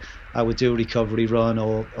Sunday I would do a recovery run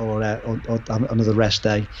or another rest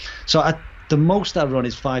day. So the most I run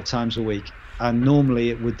is 5 times a week. And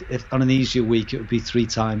normally if on an easier week, it would be 3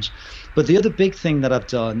 times. But the other big thing that I've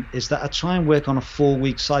done is that I try and work on a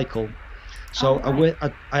 4-week cycle. So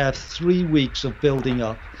I have 3 weeks of building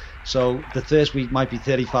up. So the first week might be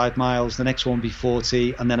 35 miles, the next one will be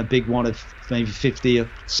 40, and then a big one of maybe 50 or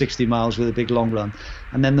 60 miles with a big long run.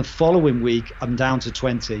 And then the following week, I'm down to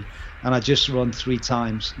 20, and I just run 3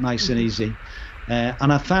 times, nice and easy.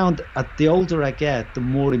 And I found the older I get, the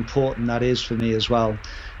more important that is for me as well.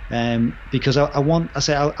 Because I want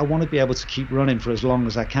to be able to keep running for as long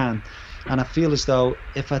as I can. And I feel as though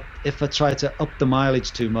if I try to up the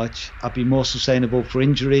mileage too much, I'd be more sustainable for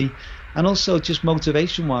injury, and also just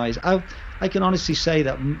motivation wise. I can honestly say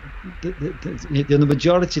that the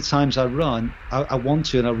majority of times I run, I want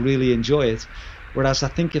to and I really enjoy it. Whereas I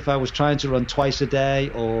think if I was trying to run twice a day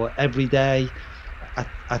or every day,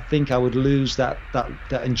 I think I would lose that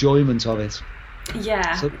enjoyment of it.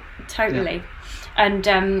 Yeah, so, totally. Yeah.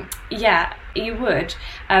 And you would.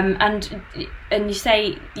 And you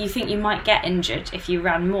say you think you might get injured if you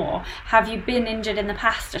ran more. Have you been injured in the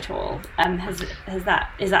past at all? Is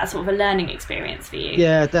that sort of a learning experience for you?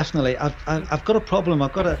 Yeah, definitely. I've got a problem.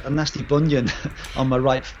 I've got a nasty bunion on my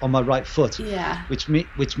right foot. Yeah. Which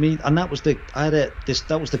means, and that was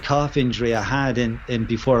the calf injury I had in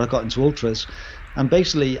before I got into ultras. And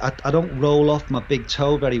basically, I don't roll off my big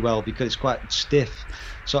toe very well because it's quite stiff.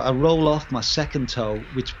 So I roll off my second toe,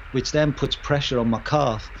 which then puts pressure on my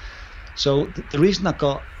calf. So the reason I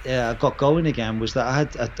got going again was that I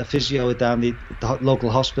had a physio down the local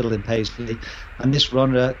hospital in Paisley, and this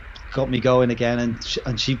runner got me going again,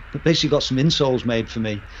 and she basically got some insoles made for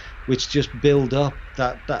me, which just build up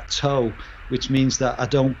that toe, which means that I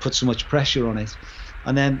don't put so much pressure on it.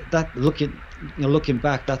 And then that looking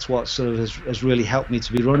back, that's what sort of has really helped me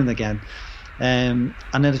to be running again. And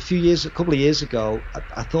then a couple of years ago,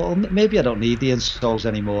 I thought, oh, maybe I don't need the insoles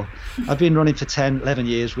anymore. I've been running for 10, 11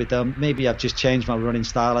 years with them. Maybe I've just changed my running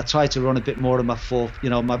style. I try to run a bit more on my foot,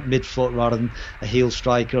 my midfoot rather than a heel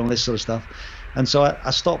striker and this sort of stuff. And so I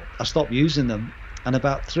stopped using them. And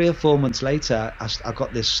about 3 or 4 months later, I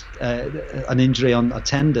got this an injury on a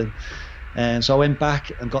tendon. And so I went back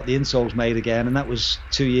and got the insoles made again, and that was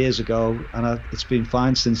 2 years ago, and it's been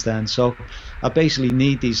fine since then. So I basically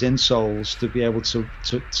need these insoles to be able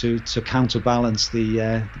to counterbalance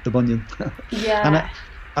the bunion. Yeah. And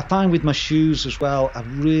I find with my shoes as well,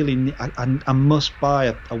 I must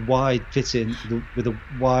buy a wide fitting with a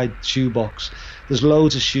wide shoe box. There's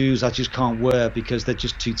loads of shoes I just can't wear because they're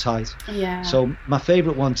just too tight. Yeah. So my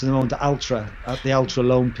favourite one to the moment, the Ultra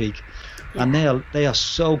Lone Peak. Yeah. And they are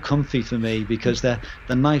so comfy for me because they're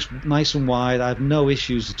nice and wide. I have no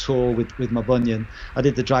issues at all with my bunion. I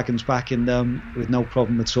did the Dragon's Back in them with no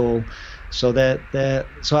problem at all. So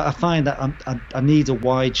so I find that I need a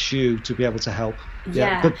wide shoe to be able to help.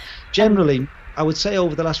 Yeah. But generally, I would say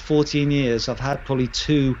over the last 14 years, I've had probably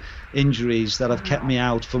 2 injuries that have kept me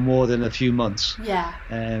out for more than a few months. Yeah.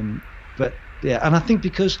 But yeah, and I think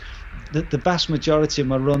because the vast majority of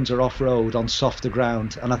my runs are off-road on softer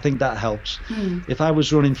ground, and I think that helps. If I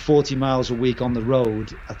was running 40 miles a week on the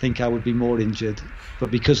road, I think I would be more injured.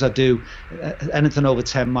 But because I do, anything over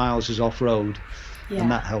 10 miles is off-road, and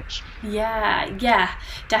that helps. Yeah,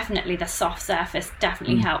 definitely. The soft surface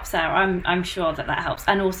definitely helps there. I'm sure that helps,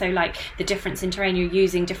 and also like the difference in terrain, you're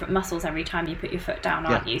using different muscles every time you put your foot down,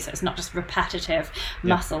 aren't you? So it's not just repetitive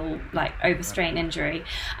muscle like overstrain injury.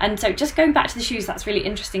 And so just going back to the shoes, that's really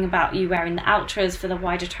interesting about you wearing the Ultras for the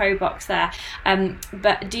wider toe box there.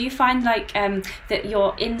 But do you find like that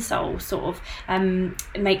your insole sort of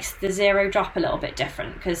makes the zero drop a little bit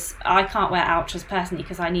different? Because I can't wear Ultras personally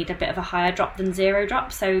because I need a bit of a higher drop than zero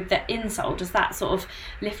drop. So the insole, does that sort of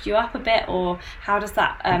lift you up a bit, or how does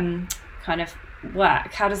that kind of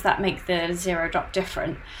work? How does that make the zero drop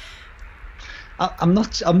different? I'm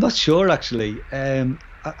not sure actually.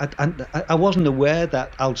 I wasn't aware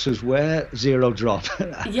that Ultras were zero drop.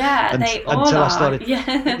 Yeah, they all until are. I started.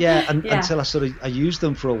 Until I used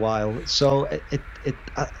them for a while. So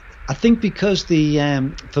I think because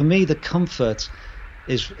for me the comfort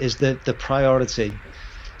is the priority.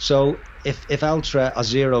 So if Ultra are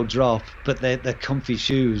zero drop, but they're comfy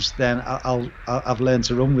shoes, then I've learned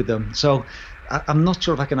to run with them. So I'm not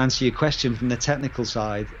sure if I can answer your question from the technical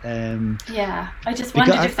side. I just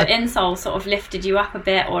wondered if the insole sort of lifted you up a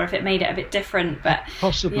bit, or if it made it a bit different. But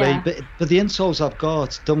possibly, but the insoles I've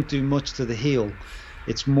got don't do much to the heel.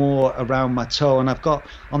 It's more around my toe, and I've got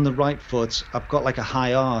on the right foot, I've got like a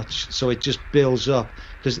high arch, so it just builds up.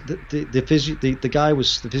 Because the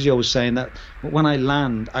physio was saying that when I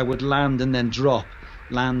land, I would land and then drop,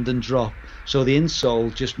 land and drop. So the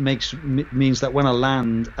insole just means that when I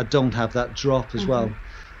land, I don't have that drop as well.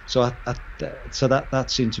 So so that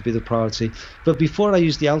seemed to be the priority. But before I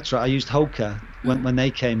used the Ultra, I used Hoka when they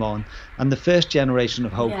came on, and the first generation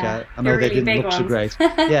of Hoka, I know they didn't look so great.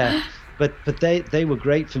 But they were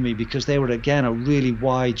great for me because they were again a really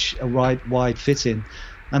wide fitting.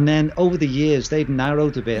 And then over the years, they've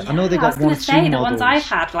narrowed a bit. I know they got one or two models. The ones I've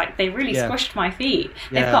had, like they really squished my feet.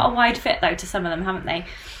 They've got a wide fit though to some of them, haven't they?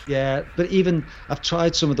 Yeah, but even I've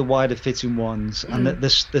tried some of the wider fitting ones, and they're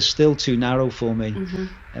still too narrow for me.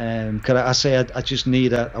 Because I say I just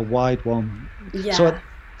need a wide one. Yeah. So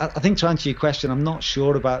I think to answer your question, I'm not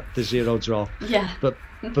sure about the zero drop. Yeah. But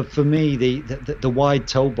for me, the wide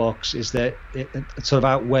toe box is that it sort of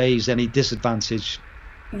outweighs any disadvantage.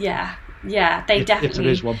 Yeah, they definitely. If there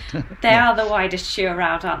is one. They are the widest shoe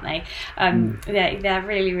around, aren't they? They're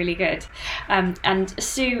really, really good. And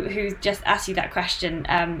Sue, who just asked you that question,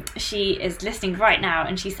 she is listening right now,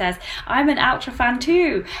 and she says, "I'm an ultra fan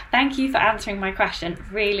too. Thank you for answering my question.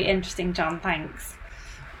 Really interesting, John. Thanks."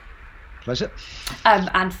 Pleasure.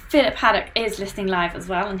 And Philip Haddock is listening live as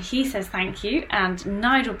well, and he says thank you. And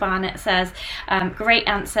Nigel Barnett says, great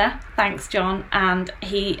answer, thanks John, and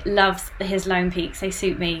he loves his Lone Peaks. They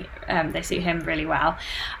suit me, they suit him really well.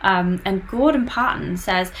 And Gordon Parton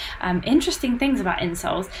says, interesting things about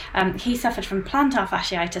insoles. He suffered from plantar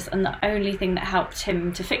fasciitis, and the only thing that helped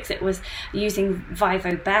him to fix it was using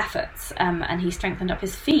Vivo barefoots, and he strengthened up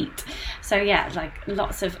his feet. So yeah, like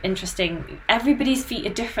lots of interesting. Everybody's feet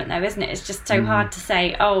are different though, isn't it? It's just so hard to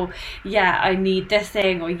say, oh yeah, I need this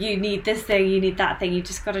thing, or you need this thing, you need that thing. You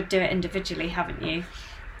just got to do it individually, haven't you?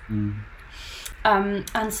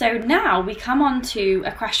 And so now we come on to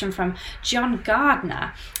a question from John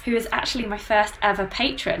Gardner, who is actually my first ever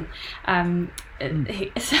patron.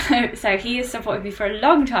 So he has supported me for a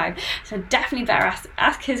long time, so definitely better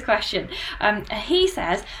ask his question. He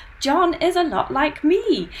says, John is a lot like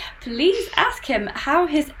me. Please ask him how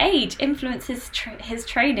his age influences his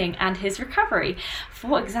training and his recovery.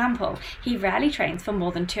 For example, he rarely trains for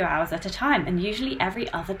more than 2 hours at a time, and usually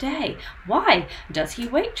every other day. Why? Does he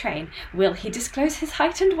weight train? Will he disclose his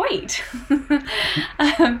height and weight?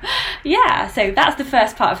 Yeah, so that's the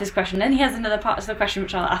first part of his question. Then he has another part of the question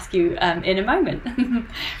which I'll ask you in a moment.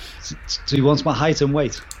 So he wants my height and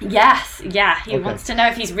weight? Yes, yeah, he wants to know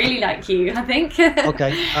if he's really like you, I think.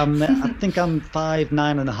 Okay, I think I'm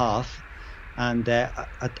 5'9.5", and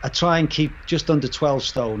I try and keep just under 12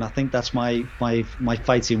 stone. I think that's my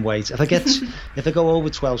fighting weight. If I go over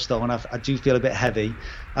 12 stone, I do feel a bit heavy.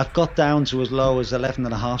 I've got down to as low as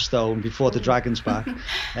 11.5 stone before the Dragon's back,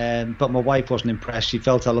 but my wife wasn't impressed. She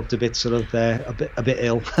felt I looked a bit sort of a bit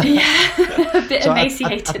ill. Yeah, a bit so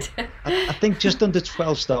emaciated. I think just under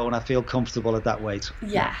 12 stone, I feel comfortable at that weight.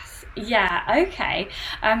 Yes. Yeah, okay.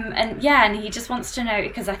 And he just wants to know,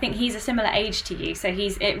 because I think he's a similar age to you, so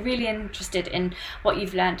he's really interested in what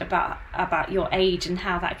you've learned about your age and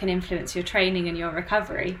how that can influence your training and your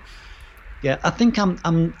recovery. Yeah, I think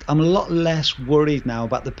I'm a lot less worried now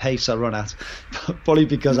about the pace I run at, probably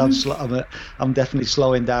because I'm definitely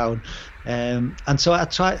slowing down, and so I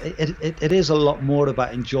try. It is a lot more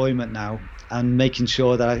about enjoyment now and making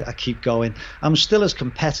sure that I keep going. I'm still as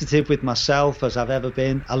competitive with myself as I've ever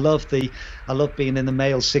been. I love being in the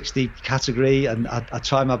male 60 category, and I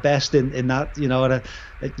try my best in that. You know, and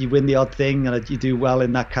you win the odd thing, and you do well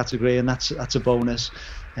in that category, and that's a bonus.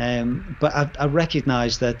 But I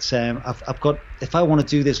recognise that I've got. If I want to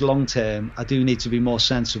do this long term, I do need to be more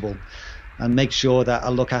sensible and make sure that I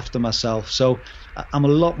look after myself. So I'm a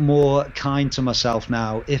lot more kind to myself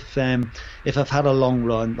now. If I've had a long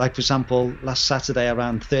run, like for example, last Saturday I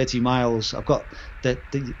ran 30 miles. I've got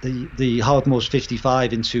the Hardmoor's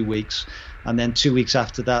 55 in 2 weeks, and then 2 weeks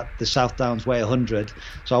after that the South Downs weigh 100.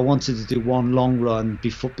 So I wanted to do one long run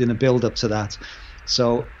before in a build up to that.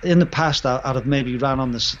 So in the past, I'd have maybe ran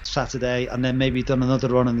on the Saturday and then maybe done another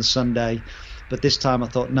run on the Sunday. But this time I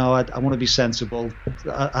thought, no, I want to be sensible.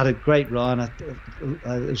 I had a great run. It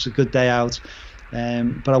was a good day out.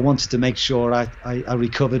 But I wanted to make sure I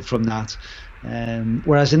recovered from that.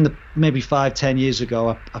 Whereas in the maybe 5-10 years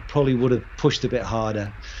ago, I probably would have pushed a bit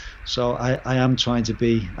harder. So I am trying to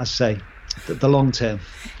be, I say, the long term.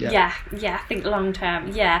 Yeah, I think long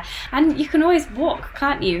term, yeah. And you can always walk,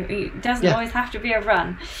 can't you? It doesn't always have to be a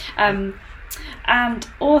run. And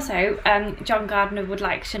also, John Gardner would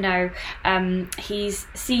like to know, he's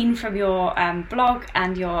seen from your blog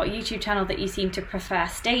and your YouTube channel that you seem to prefer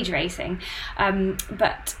stage racing,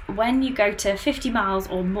 but when you go to 50 miles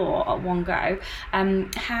or more at one go,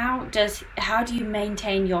 how do you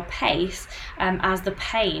maintain your pace as the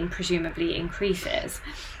pain presumably increases?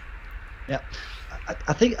 Yeah,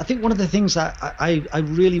 I think one of the things that I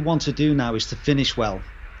really want to do now is to finish well.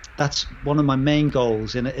 That's one of my main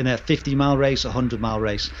goals in a 50-mile race, a 100-mile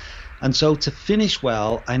race. And so to finish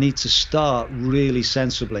well, I need to start really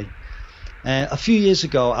sensibly. A few years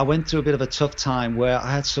ago, I went through a bit of a tough time where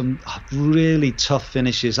I had some really tough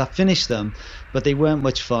finishes. I finished them, but they weren't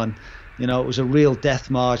much fun. You know, it was a real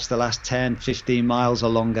death march the last 10, 15 miles or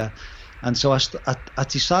longer. And so I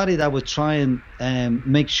decided I would try and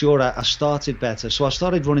make sure I started better. So I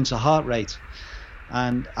started running to heart rate.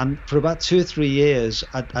 And for about 2 or 3 years,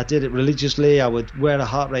 I did it religiously. I would wear a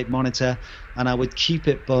heart rate monitor, and I would keep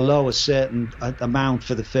it below a certain amount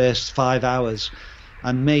for the first 5 hours,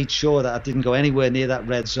 and made sure that I didn't go anywhere near that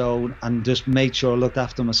red zone, and just made sure I looked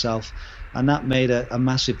after myself. And that made a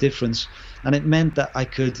massive difference. And it meant that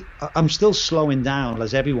I'm still slowing down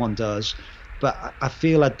as everyone does, but I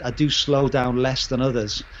feel I do slow down less than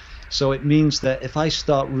others. So it means that if I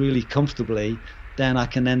start really comfortably, then I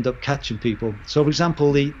can end up catching people. So, for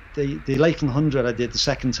example, the Lakeland 100 I did the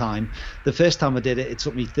second time. The first time I did it, it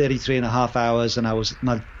took me 33 and a half hours, and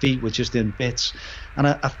my feet were just in bits. And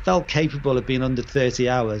I felt capable of being under 30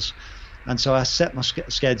 hours. And so I set my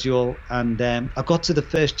schedule, and I got to the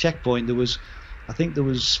first checkpoint. I think there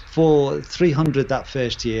was 300 that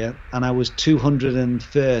first year, and I was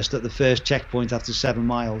 201st at the first checkpoint after 7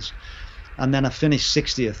 miles. And then I finished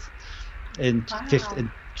 60th in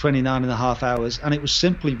 29 and a half hours, and it was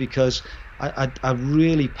simply because I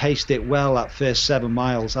really paced it well that first 7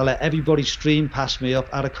 miles. I let everybody stream past me up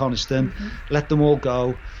out of Kynaston, let them all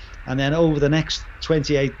go, and then over the next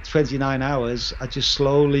 29 hours, I just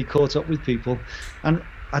slowly caught up with people. And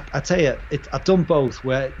I tell you, I've done both,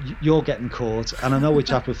 where you're getting caught, and I know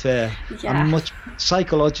which I prefer. Yeah. I'm much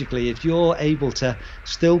psychologically, if you're able to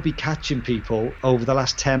still be catching people over the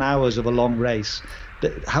last 10 hours of a long race,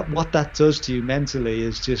 what that does to you mentally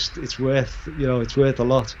is just, it's worth a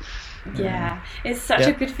lot. Yeah, it's such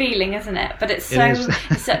a good feeling, isn't it? But it's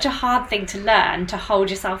such a hard thing to learn, to hold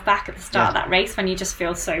yourself back at the start of that race when you just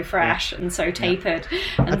feel so fresh and so tapered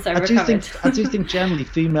and so recovered. I do think generally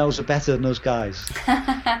females are better than us guys.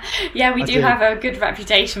 Yeah, we do have a good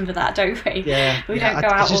reputation for that, don't we? Yeah, we don't go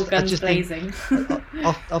out all guns blazing.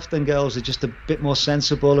 Often girls are just a bit more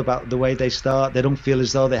sensible about the way they start. They don't feel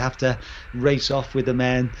as though they have to race off with the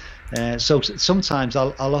men. So sometimes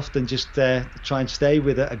I'll often just try and stay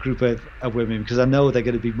with a group of women, because I know they're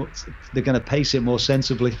going to pace it more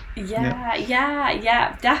sensibly.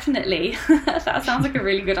 Yeah, definitely. That sounds like a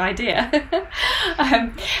really good idea.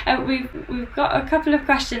 We've got a couple of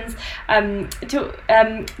questions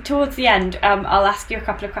towards the end. I'll ask you a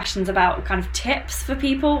couple of questions about kind of tips for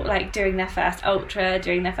people like doing their first ultra,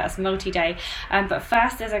 doing their first multi-day. But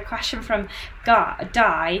first, there's a question from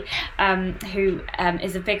Di, who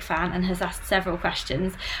is a big fan and has asked several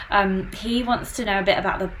questions. He wants to know a bit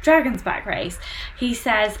about the Dragon's Back race. He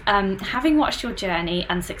says, having watched your journey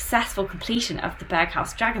and successful completion of the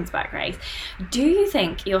Berghaus Dragon's Back race, do you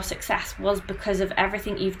think your success was because of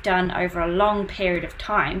everything you've done over a long period of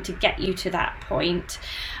time to get you to that point,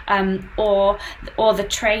 or the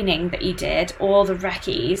training that you did, or the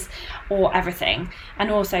recce's, or everything?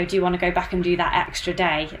 And also, do you want to go back and do that extra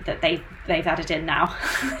day that they've added in now?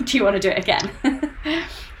 Do you want to do it again?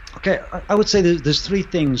 Okay, I would say there's three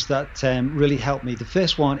things that really helped me. The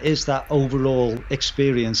first one is that overall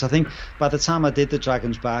experience. I think by the time I did the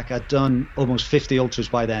Dragon's Back, I'd done almost 50 ultras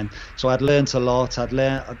by then. So I'd learned a lot.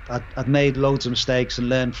 I'd made loads of mistakes and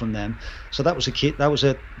learned from them. So that was a key. That was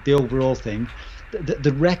the overall thing.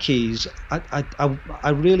 The recce's, I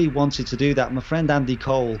really wanted to do that. My friend Andy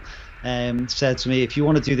Cole said to me, if you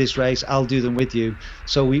want to do this race, I'll do them with you.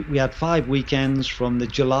 So we had 5 weekends from the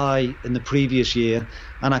July in the previous year,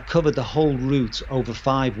 and I covered the whole route over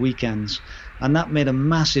 5 weekends. And that made a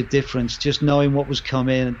massive difference, just knowing what was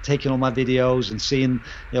coming and taking all my videos and seeing,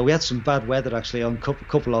 we had some bad weather actually on a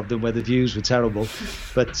couple of them where the views were terrible,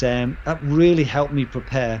 but that really helped me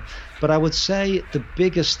prepare. But I would say the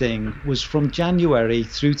biggest thing was from January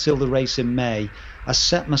through till the race in May, I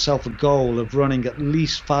set myself a goal of running at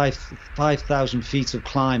least 5,000 feet of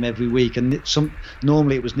climb every week, and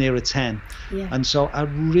normally it was nearer 10. Yeah. And so I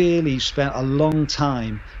really spent a long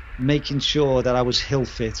time making sure that I was hill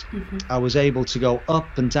fit. Mm-hmm. I was able to go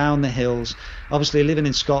up and down the hills. Obviously, living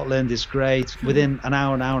in Scotland is great. Mm-hmm. Within an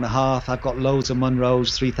hour and a half, I've got loads of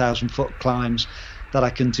Munros, 3,000 foot climbs that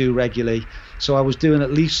I can do regularly. So I was doing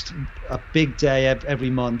at least a big day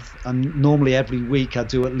every month, and normally every week I'd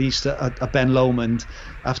do at least a Ben Lomond.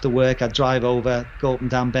 After work, I'd drive over, go up and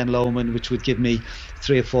down Ben Lomond, which would give me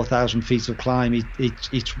 3,000 or 4,000 feet of climb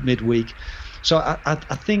each midweek. So I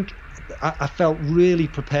think I felt really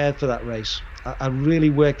prepared for that race. I really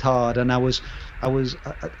worked hard, and I was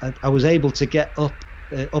able to get up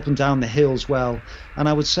and down the hills well. And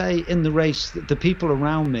I would say in the race, the people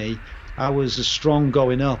around me, I was as strong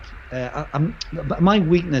going up. My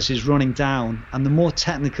weakness is running down, and the more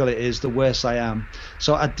technical it is, the worse I am.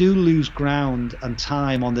 So I do lose ground and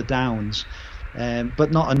time on the downs,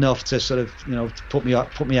 but not enough to sort of put me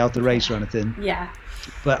out the race or anything. Yeah.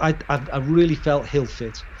 But I really felt hill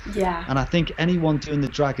fit. Yeah. And I think anyone doing the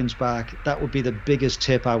Dragon's Back, that would be the biggest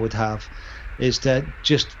tip I would have, is to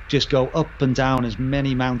just go up and down as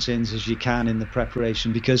many mountains as you can in the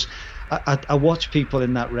preparation, because I watch people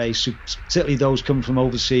in that race, who, particularly those coming from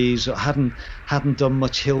overseas or hadn't done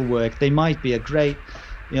much hill work. They might be a great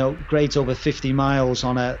over 50 miles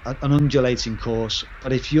on an undulating course,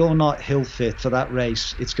 but if you're not hill fit for that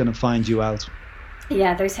race, it's going to find you out.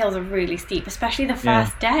 Yeah, those hills are really steep, especially the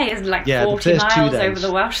first day is 40 miles over the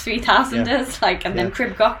Welsh 3000ers, then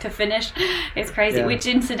Crib Goch to finish. It's crazy, which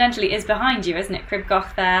incidentally is behind you, isn't it? Crib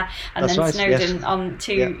Goch there, and That's then right, Snowdon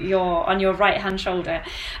yes. on your right hand shoulder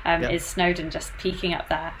is Snowdon just peeking up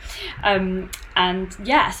there.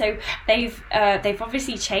 So they've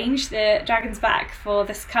obviously changed the Dragon's Back for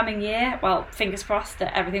this coming year. Well, fingers crossed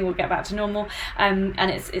that everything will get back to normal, and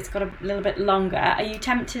it's got a little bit longer. Are you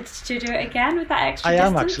tempted to do it again with that extra distance? I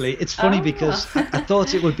am actually. It's funny because I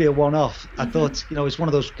thought it would be a one-off. I thought, it's one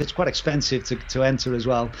of those. It's quite expensive to enter as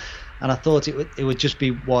well, and I thought it would just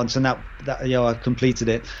be once, and that I completed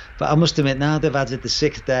it. But I must admit, now they've added the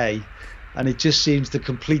 6th day, and it just seems to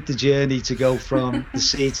complete the journey to go from the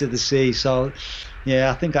sea to the sea. So,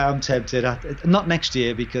 I think I am tempted. Not next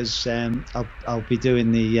year, because I'll be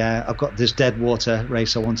doing I've got this dead water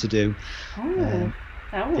race I want to do. We'll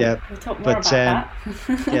talk more about that.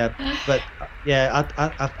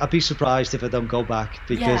 I'd be surprised if I don't go back,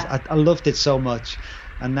 because I loved it so much,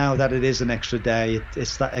 and now that it is an extra day,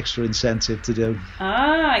 it's that extra incentive to do.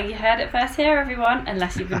 You heard it first here, everyone,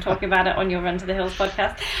 unless you've been talking about it on your Run to the Hills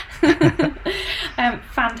podcast.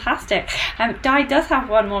 Fantastic. Di does have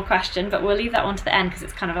one more question, but we'll leave that one to the end because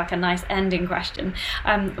it's kind of like a nice ending question.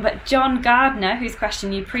 But John Gardner, whose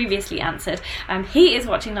question you previously answered, he is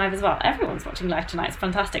watching live as well. Everyone's watching live tonight. It's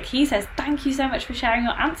fantastic. He says, "Thank you so much for sharing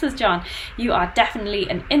your answers, John. You are definitely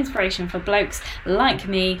an inspiration for blokes like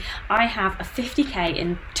me. I have a 50k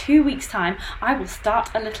in 2 weeks' time. I will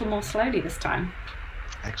start a little more slowly this time."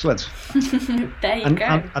 Excellent. There you go.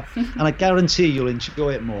 And I guarantee you'll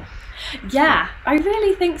enjoy it more. Yeah, I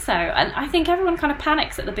really think so. And I think everyone kind of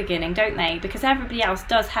panics at the beginning, don't they? Because everybody else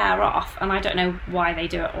does hair off, and I don't know why they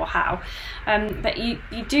do it or how. But you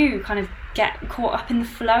do kind of get caught up in the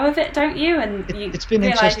flow of it, don't you? And it's been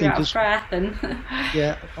realise interesting you're out of breath.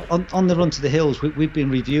 And on the Run to the Hills, we've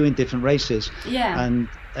been reviewing different races. Yeah. And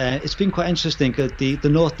it's been quite interesting, because the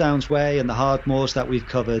North Downs Way and the hard moors that we've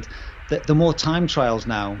covered, the more time trials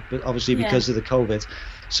now, but obviously because of the COVID.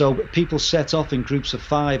 So people set off in groups of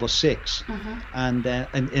 5 or 6, and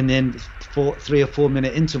then 3 or 4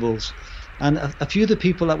 minute intervals. And a few of the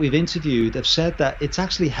people that we've interviewed have said that it's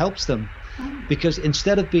actually helps them, because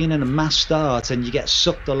instead of being in a mass start and you get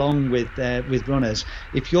sucked along with runners,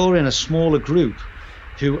 if you're in a smaller group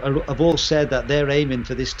who have all said that they're aiming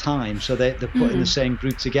for this time, so they're put in the same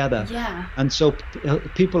group together. Yeah. And so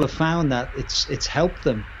people have found that it's helped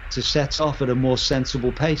them to set off at a more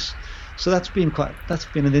sensible pace. So that's been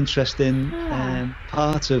an interesting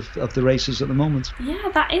part of the races at the moment. Yeah,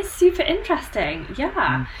 that is super interesting.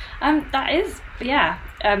 Yeah, that is. Yeah,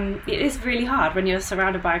 it is really hard when you're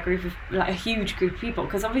surrounded by a huge group of people,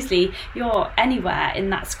 because obviously you're anywhere in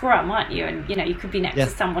that scrum, aren't you? And you could be next to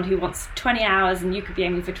someone who wants 20 hours, and you could be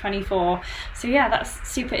aiming for 24. So yeah, that's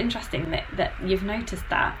super interesting that you've noticed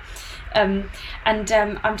that. I'm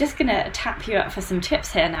just going to tap you up for some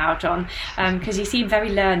tips here now, John, because you seem very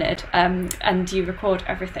learned, and you record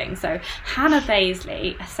everything. So Hannah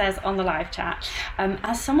Baisley says on the live chat,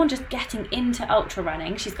 as someone just getting into ultra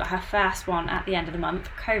running, she's got her first one at the end of the month,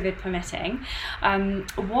 COVID permitting,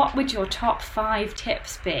 what would your top 5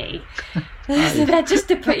 tips be? So they're just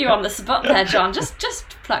to put you on the spot there, John. Just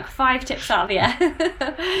pluck 5 tips out of the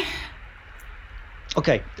air.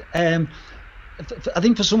 Okay. I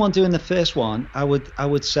think for someone doing the first one, I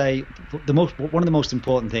would say one of the most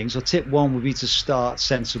important things, or tip 1, would be to start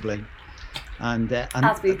sensibly, and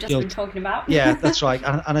as we've just been talking about. Yeah, that's right,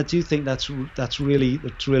 and I do think that's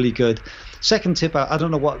really good. Second tip, I don't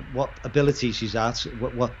know what ability she's at,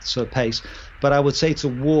 what sort of pace, but I would say to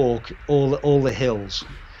walk all the hills.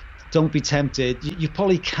 Don't be tempted. You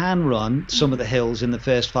probably can run some of the hills in the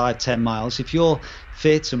first 5-10 miles if you're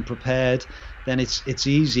fit and prepared. Then it's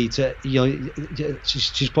easy to,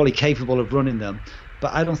 she's probably capable of running them,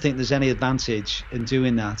 but I don't think there's any advantage in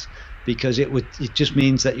doing that, because it just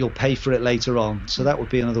means that you'll pay for it later on. So that would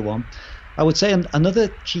be another one. I would say another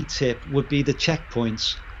key tip would be the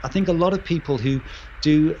checkpoints. I think a lot of people who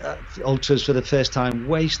do ultras for the first time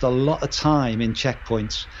waste a lot of time in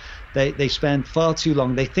checkpoints. They spend far too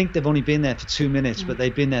long. They think they've only been there for 2 minutes, but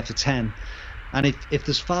they've been there for 10. And if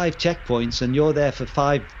there's 5 checkpoints and you're there for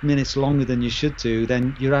 5 minutes longer than you should do,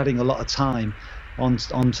 then you're adding a lot of time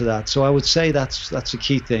onto that. So I would say that's a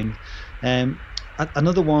key thing.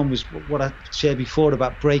 another one was what I shared before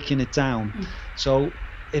about breaking it down. So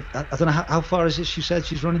I don't know how far is it, she said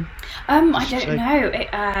she's running? I don't know.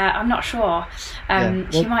 I'm not sure.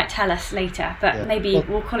 She might tell us later, but maybe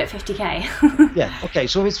we'll call it 50k. Yeah, okay,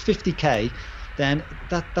 so if it's 50k, then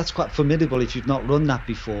that's quite formidable if you've not run that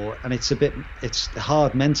before, and it's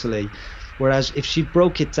hard mentally. Whereas if she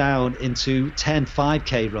broke it down into 10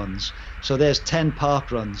 5k runs, so there's 10 park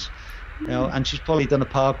runs, and she's probably done a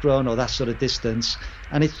park run or that sort of distance,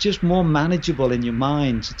 and it's just more manageable in your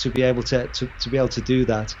mind to be able to do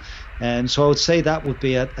that. And so I would say that would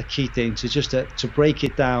be a key thing, to break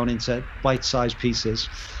it down into bite-sized pieces.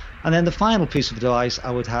 And then the final piece of advice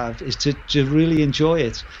I would have is to really enjoy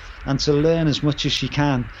it and to learn as much as she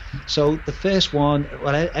can. So the first one,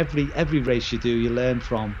 every race you do, you learn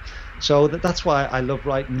from. So that's why I love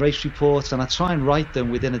writing race reports, and I try and write them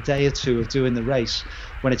within a day or two of doing the race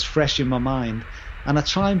when it's fresh in my mind. And I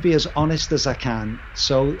try and be as honest as I can.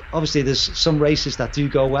 So obviously there's some races that do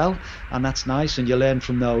go well, and that's nice, and you learn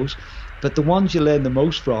from those. But the ones you learn the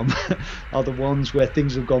most from are the ones where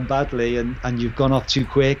things have gone badly and you've gone off too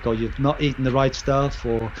quick, or you've not eaten the right stuff,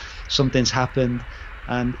 or something's happened.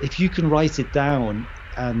 And if you can write it down,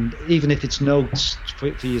 and even if it's notes for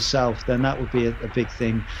yourself, then that would be a big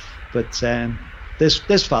thing. But there's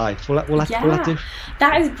 5. Will that do?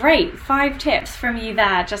 That is great. 5 tips from you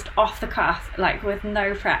there, just off the cuff, like with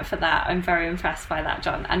no prep for that. I'm very impressed by that,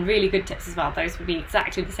 John, and really good tips as well. Those would be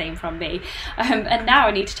exactly the same from me. And now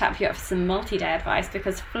I need to tap you up for some multi-day advice,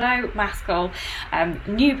 because Flo Maskell,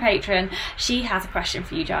 new patron, she has a question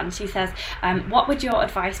for you, John. She says, what would your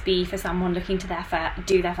advice be for someone looking to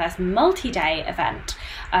do their first multi-day event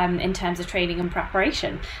in terms of training and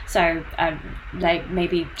preparation? So like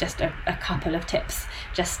maybe just a couple of tips,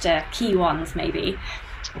 just key ones maybe.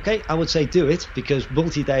 Okay, I would say do it, because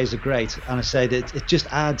multi-days are great, and I say that it just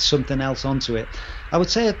adds something else onto it. I would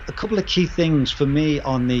say a couple of key things for me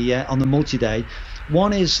on the multi-day.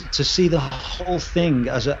 One is to see the whole thing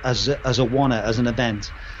as an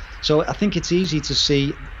event. So I think it's easy to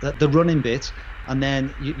see the running bit, and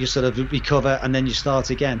then you sort of recover, and then you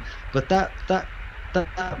start again. But that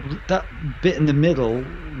bit in the middle,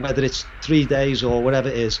 whether it's 3 days or whatever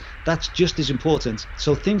it is, that's just as important.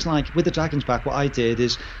 So things like with the Dragon's Back, what I did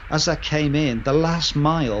is, as I came in, the last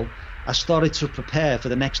mile, I started to prepare for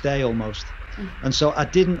the next day almost. And so I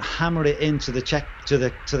didn't hammer it into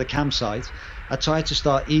the campsite. I tried to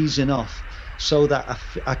start easing off so that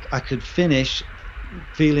I could finish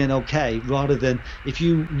feeling okay, rather than if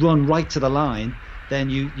you run right to the line, then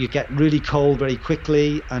you get really cold very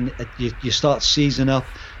quickly, and you start seizing up.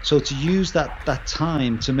 So to use that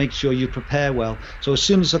time to make sure you prepare well. So as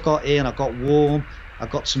soon as I got in, I got warm, I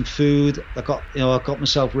got some food, I got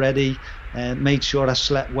myself ready, and made sure I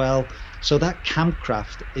slept well. So that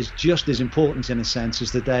campcraft is just as important in a sense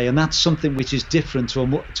as the day, and that's something which is different to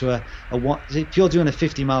a if you're doing a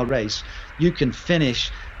 50-mile race, you can finish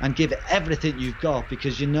and give it everything you've got,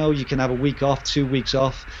 because you can have a week off, 2 weeks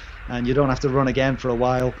off, and you don't have to run again for a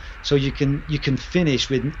while. So you can finish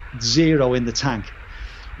with 0 in the tank.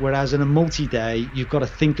 Whereas in a multi-day, you've got to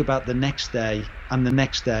think about the next day and the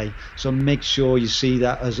next day. So make sure you see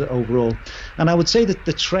that as overall. And I would say that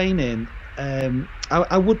the training,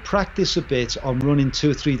 I would practice a bit on running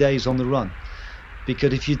 2 or 3 days on the run,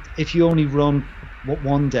 because if you only run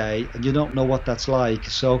one day, and you don't know what that's like.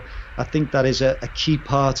 So I think that is a key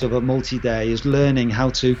part of a multi-day, is learning how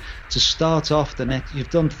to start off the next. You've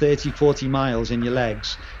done 30-40 miles in your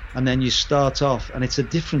legs, and then you start off, and it's a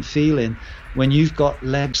different feeling when you've got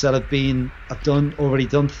legs that have already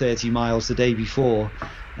done 30 miles the day before.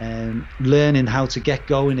 And learning how to get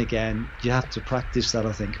going again, you have to practice that,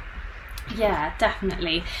 I think. Yeah,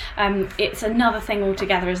 definitely. It's another thing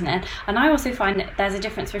altogether, isn't it? And I also find that there's a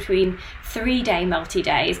difference between 3-day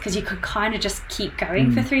multi-days, because you could kind of just keep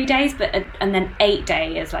going for 3 days, and then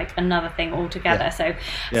 8-day is like another thing altogether. So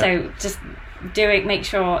just make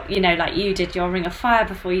sure, like you did your Ring of Fire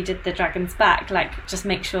before you did the Dragon's Back, like just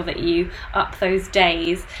make sure that you up those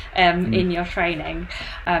days in your training.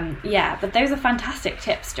 But those are fantastic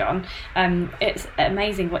tips, John. It's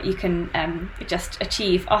amazing what you can just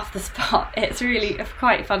achieve off the spot. It's really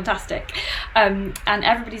quite fantastic, and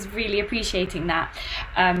everybody's really appreciating that.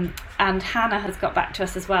 And Hannah has got back to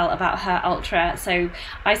us as well about her ultra. So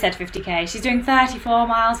I said 50k, she's doing 34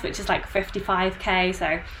 miles, which is like 55k,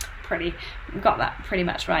 so got that pretty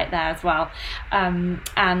much right there as well. And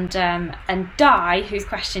Di, whose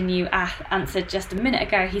question you answered just a minute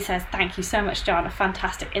ago, he says, thank you so much, John, a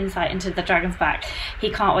fantastic insight into the Dragon's Back. He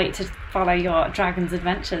can't wait to follow your Dragon's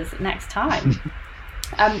adventures next time.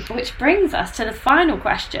 Which brings us to the final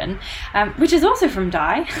question, which is also from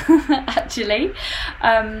Di, actually.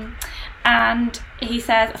 And he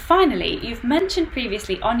says, finally, you've mentioned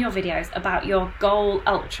previously on your videos about your goal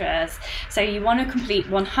ultras. So you want to complete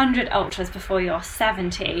 100 ultras before you're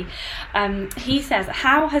 70. He says,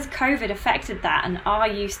 how has COVID affected that? And are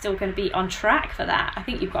you still going to be on track for that? I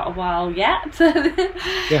think you've got a while yet.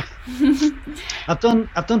 Yeah. I've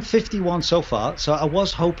done 51 so far. So I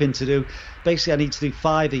was hoping to do, basically I need to do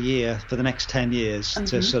 5 a year for the next 10 years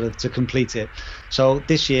to complete it. So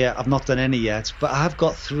this year I've not done any yet, but I've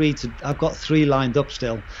got three lined up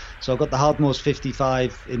still. So I've got the Hardmoors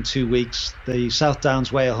 55 in 2 weeks, the South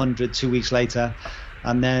Downs Way 100 2 weeks later,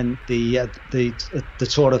 and then the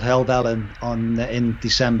Tour of Helvellyn in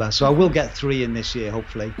December. So I will get 3 in this year,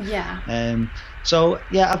 hopefully. Yeah. So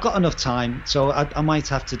yeah, I've got enough time. So I might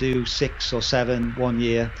have to do 6 or 7 one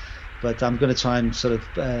year, but I'm going to try and sort of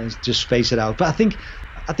just space it out. But I think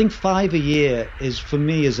 5 a year is, for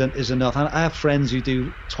me, is enough. I have friends who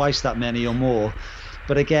do twice that many or more.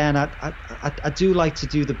 But again, I do like to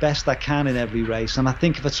do the best I can in every race, and I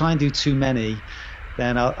think if I try and do too many,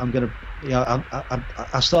 then I'm going to,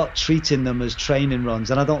 I start treating them as training runs,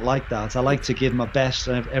 and I don't like that. I like to give my best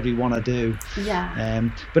in every one I do. Yeah.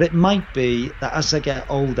 But it might be that as I get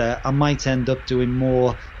older, I might end up doing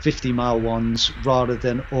more 50-mile ones rather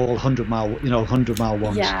than all 100-mile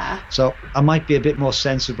ones. Yeah. So I might be a bit more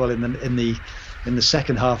sensible in the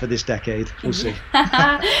second half of this decade. We'll see.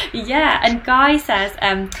 Yeah, and Guy says,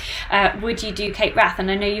 would you do Cape Wrath?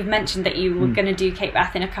 And I know you've mentioned that you were going to do Cape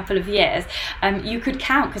Wrath in a couple of years. You could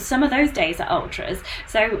count, because some of those days are ultras.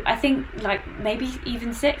 So I think like maybe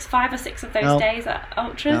even 5 or 6 of those days are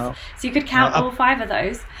ultras. No. So you could count all 5 of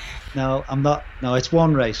those. No, I'm not. No, it's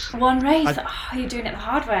one race. One race? You're doing it the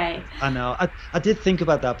hard way. I know. I did think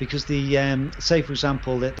about that, because say for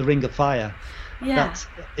example the Ring of Fire. Yeah.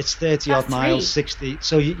 It's 30 odd miles, 60.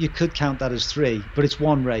 So you could count that as 3, but it's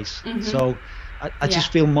one race. Mm-hmm. So I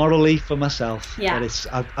just feel morally for myself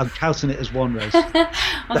that I'm counting it as one race.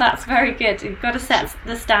 Well, that's very good. You've got to set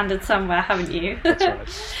the standard somewhere, haven't you? That's right.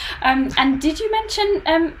 And did you mention?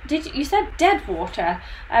 You said Deadwater?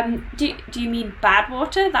 Do you mean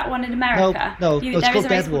Badwater? That one in America? No, it's called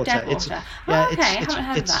Deadwater. I haven't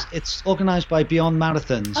heard of that. It's organised by Beyond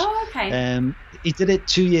Marathons. Oh, okay. He did it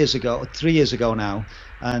 3 years ago now,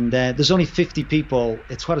 and there's only 50 people.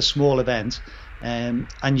 It's quite a small event. And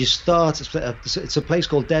you start, it's a place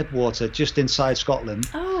called Deadwater, just inside Scotland.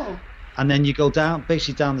 Oh. And then you go down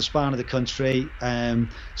the spine of the country.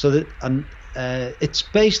 It's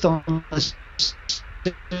based on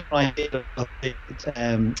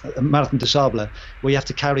Marathon des Sables, where you have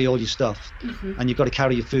to carry all your stuff, and you've got to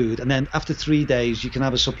carry your food, and then after 3 days you can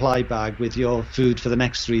have a supply bag with your food for the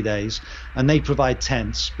next 3 days, and they provide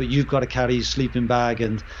tents, but you've got to carry your sleeping bag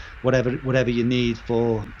and whatever you need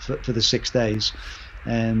for the 6 days.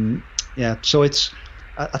 So it's,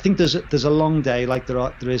 I think there's a long day like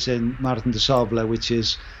there is in Marathon des Sables, which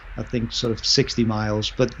is I think sort of 60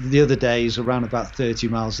 miles, but the other day is around about 30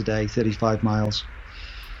 miles a day, 35 miles.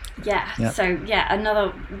 Yeah. So another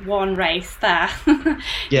one race there.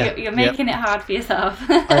 You're making it hard for yourself.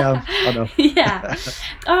 I know. Yeah.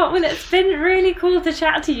 Oh, well, it's been really cool to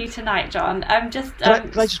chat to you tonight, John.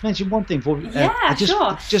 Could I just mention one thing for sure.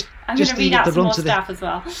 I'm going to read out some more stuff as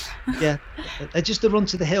well. Just the run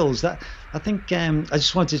to the hills. That I think I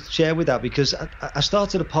just wanted to share with that, because I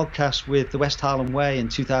started a podcast with the West Highland Way in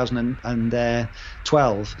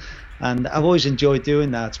 2012, and I've always enjoyed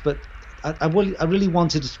doing that. But I really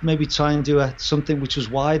wanted to maybe try and do something which was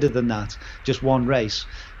wider than that, just one race.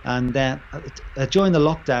 And during the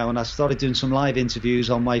lockdown, I started doing some live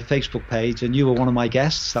interviews on my Facebook page, and you were one of my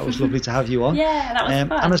guests. That was lovely to have you on. Yeah,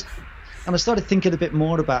 that was fun. And I started thinking a bit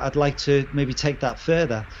more about, I'd like to maybe take that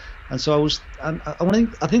further. And so I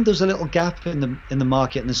think there's a little gap in the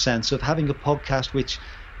market, in the sense of having a podcast which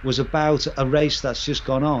was about a race that's just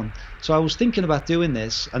gone on. So I was thinking about doing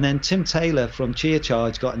this, and then Tim Taylor from Cheer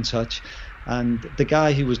Charge got in touch, and the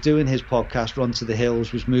guy who was doing his podcast, Run to the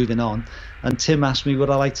Hills, was moving on, and Tim asked me would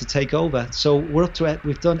I like to take over. So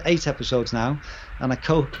we've done 8 episodes now, and I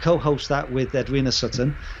co-host that with Edwina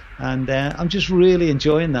Sutton, and I'm just really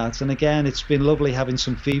enjoying that. And again, it's been lovely having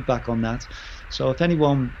some feedback on that. So if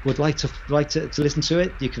anyone would like to listen to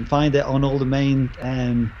it, you can find it on all the main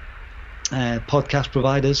podcast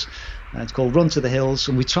providers. It's called Run to the Hills,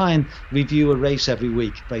 and we try and review a race every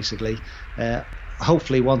week, basically.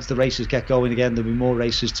 hopefully once the races get going again, there'll be more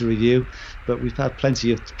races to review. But we've had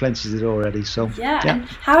plenty to do already. So yeah. And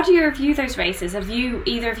how do you review those races? Have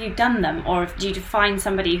either of you done them, or do you find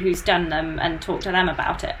somebody who's done them and talk to them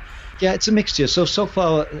about it? Yeah, it's a mixture. So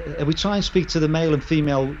far, we try and speak to the male and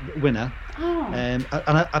female winner. And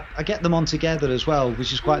I get them on together as well,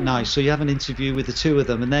 which is quite nice. So you have an interview with the two of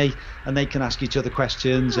them, and they can ask each other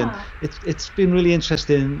questions, and it's been really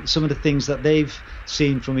interesting, some of the things that they've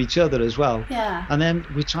seen from each other as well. Yeah. And then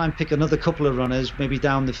we try and pick another couple of runners maybe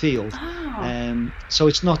down the field. So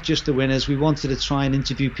it's not just the winners. We wanted to try and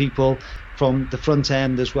interview people from the front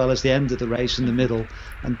end as well as the end of the race in the middle,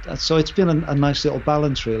 and so it's been a nice little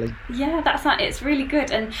balance, really. Yeah, it's really good.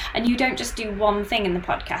 And you don't just do one thing in the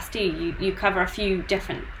podcast, do you? You cover a few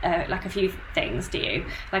different like a few things, do you?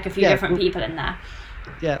 Like a few different people in there.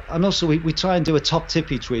 Yeah, and also we try and do a top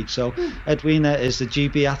tip each week. So Edwina is the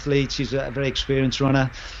GB athlete. She's a very experienced runner.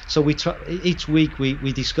 So we try, each week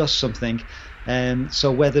we discuss something.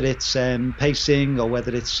 So whether it's pacing, or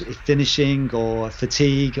whether it's finishing, or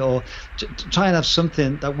fatigue, or try and have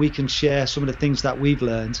something that we can share, some of the things that we've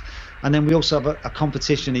learned. And then we also have a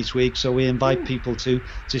competition each week, so we invite people to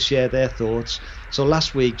share their thoughts. So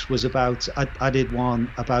last week's was about, I did one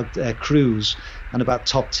about crews and about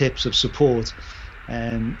top tips of support.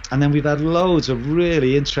 And then we've had loads of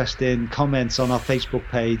really interesting comments on our Facebook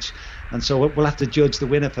page. And so we'll have to judge the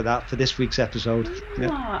winner for this week's episode.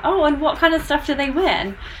 Yeah. Oh, and what kind of stuff do they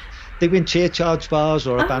win? They win cheer charge bars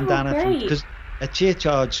or a bandana, great. Because a cheer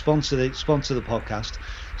charge sponsor the podcast,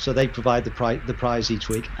 so they provide the prize each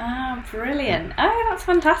week. Oh, brilliant! Oh, that's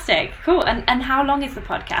fantastic. Cool. And how long is the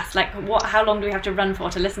podcast? Like, how long do we have to run for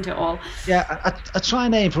to listen to it all? Yeah, I try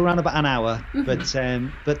and aim for around about an hour, but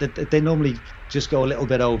they normally just go a little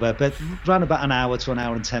bit over, but around about an hour to an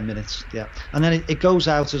hour and 10 minutes. Yeah, and then it goes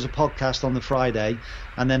out as a podcast on the Friday,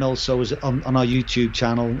 and then also as on our YouTube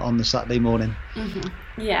channel on the Saturday morning.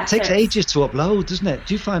 Yeah, it takes ages to upload, doesn't it?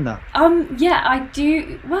 Do you find that? Yeah, I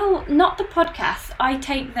do. Well, not the podcast. I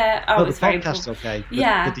take the the podcast, okay.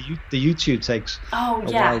 Yeah, but the YouTube takes a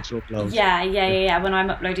while to upload. Yeah. When I'm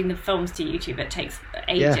uploading the films to YouTube, it takes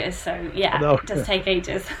ages. So it does take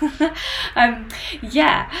ages.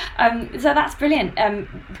 So that's brilliant.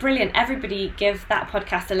 Brilliant. Everybody give that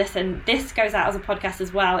podcast a listen. This goes out as a podcast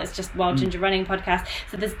as well. It's just Wild Ginger Running Podcast.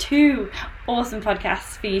 So there's 2 awesome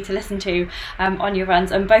podcasts for you to listen to on your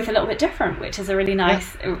runs, and both a little bit different, which is a really nice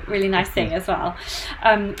thing as well.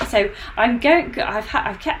 So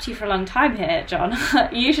I've kept you for a long time here, John.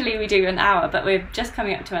 Usually we do an hour, but we're just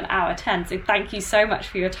coming up to an hour 10. So thank you so much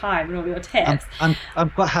for your time and all your tips. I'm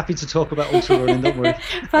quite happy to talk about ultra running. Don't worry.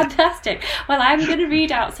 Fantastic. Well, I'm going to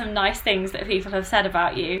read out some nice things that people have said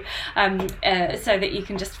about you, so that you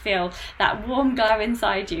can just feel that warm glow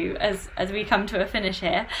inside you as we come to a finish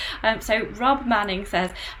here. So Rob Manning says,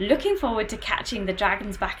 looking forward to catching the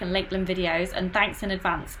Dragons Back and Lakeland videos, and thanks in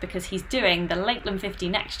advance because he's doing the Lakeland 50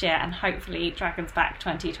 next year and hopefully Dragons Back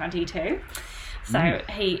 2022. So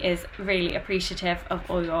he is really appreciative of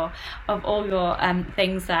all your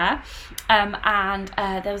things there. And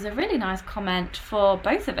there was a really nice comment for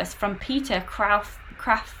both of us from Peter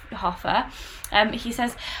Krafthofer. He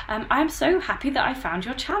says, I'm so happy that I found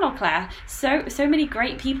your channel, Claire. So many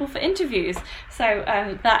great people for interviews. So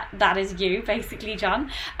that is you, basically, John.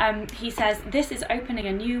 He says, this is opening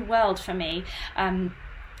a new world for me. And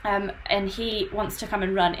he wants to come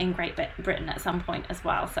and run in Great Britain at some point as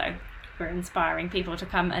well. So we're inspiring people to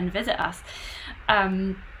come and visit us.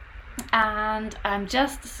 And I'm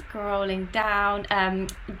just scrolling down,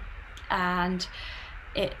 and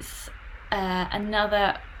it's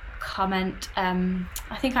another comment.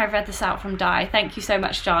 I think I read this out from Di. Thank you so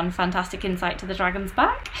much, John. Fantastic insight to the Dragons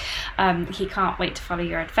Back. He can't wait to follow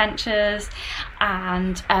your adventures.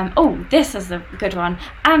 And this is a good one.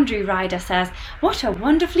 Andrew Ryder says, what a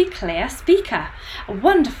wonderfully clear speaker. A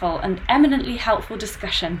wonderful and eminently helpful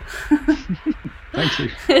discussion. Thank you.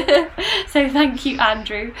 So thank you,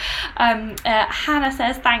 Andrew. Hannah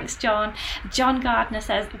says, thanks, John. John Gardner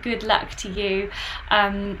says, good luck to you.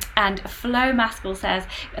 And Flo Maskell says,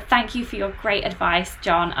 thank you for your great advice,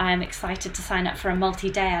 John. I am excited to sign up for a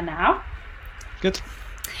multi-dayer now. Good.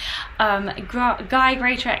 Guy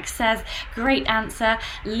Greytrex says, great answer.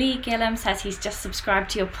 Lee Gillum says he's just subscribed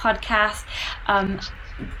to your podcast.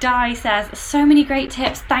 Di says, so many great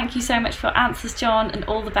tips. Thank you so much for your answers, John, and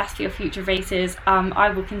all the best for your future races. I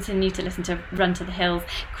will continue to listen to Run to the Hills.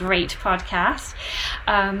 Great podcast.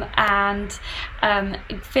 And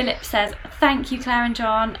Philip says, thank you, Claire and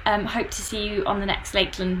John. Hope to see you on the next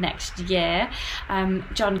Lakeland next year.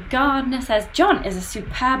 John Gardner says, John is a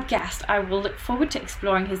superb guest. I will look forward to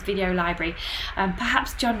exploring his video library.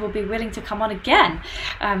 Perhaps John will be willing to come on again.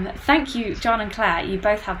 Thank you, John and Claire. You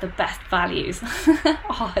both have the best values.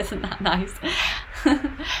 Oh, isn't that nice?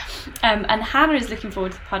 And Hannah is looking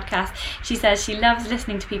forward to the podcast. She says she loves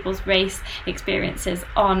listening to people's race experiences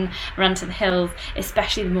on Run to the Hills,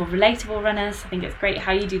 especially the more relatable runners. I think it's great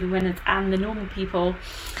how you do the winners and the normal people.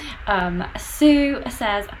 Sue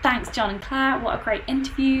says, thanks, John and Claire. What a great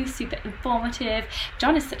interview, super informative.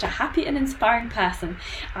 John is such a happy and inspiring person.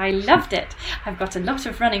 I loved it. I've got a lot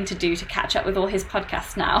of running to do to catch up with all his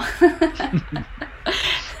podcasts now.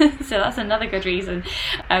 So that's another good reason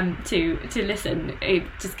to listen. It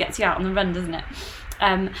just gets you out on the run, doesn't it?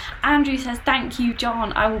 Andrew says, thank you,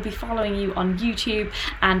 John. I will be following you on YouTube.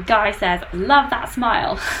 And Guy says, love that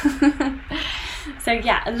smile. So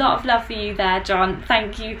yeah, a lot of love for you there, John.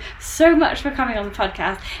 Thank you so much for coming on the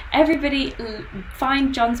podcast. Everybody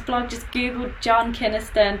find John's blog. Just Google John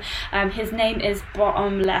Kynaston. His name is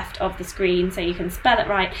bottom left of the screen, so you can spell it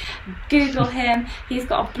right. Google him. He's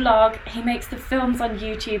got a blog. He makes the films on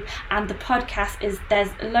YouTube, and the podcast there's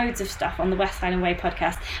loads of stuff on the West Highland Way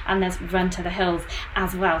podcast, and there's Run to the Hills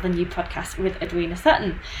as well, the new podcast with Edwina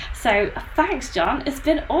Sutton. So thanks, John. It's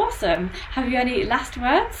been awesome. Have you any last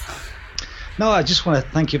words? No, I just want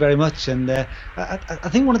to thank you very much, and I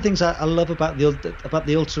think one of the things I love about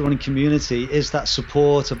the ultra running community is that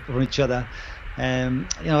support for each other.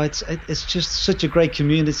 It's just such a great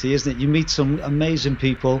community, isn't it? You meet some amazing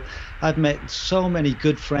people. I've met so many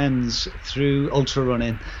good friends through ultra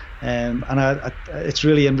running, and it's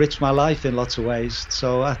really enriched my life in lots of ways.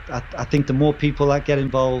 So I think the more people that get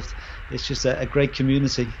involved, it's just a great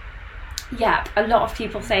community. Yeah, a lot of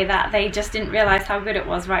people say that they just didn't realise how good it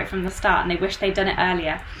was right from the start, and they wish they'd done it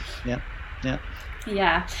earlier.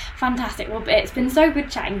 Yeah, fantastic. Well, it's been so good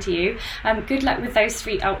chatting to you. Good luck with those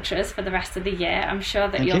 3 ultras for the rest of the year. I'm sure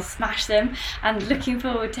that you'll smash them, and looking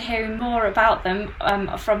forward to hearing more about them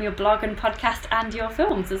from your blog and podcast and your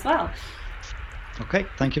films as well. Okay,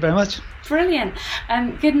 thank you very much. Brilliant.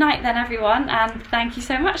 Good night then, everyone, and thank you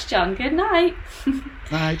so much, John. Good night.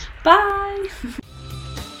 Night. Bye.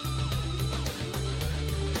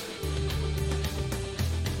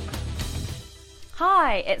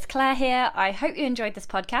 Hi, it's Claire here. I hope you enjoyed this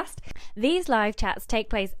podcast. These live chats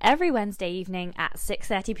take place every Wednesday evening at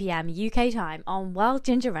 6:30 p.m. UK time on Wild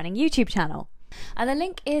Ginger Running YouTube channel. And the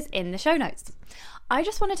link is in the show notes. I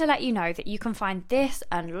just wanted to let you know that you can find this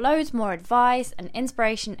and loads more advice and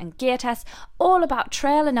inspiration and gear tests all about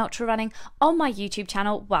trail and ultra running on my YouTube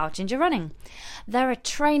channel, Wild Ginger Running. There are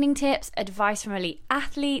training tips, advice from elite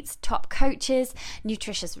athletes, top coaches,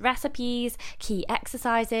 nutritious recipes, key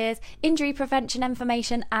exercises, injury prevention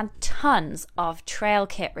information, and tons of trail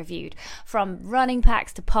kit reviewed, from running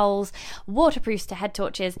packs to poles, waterproofs to head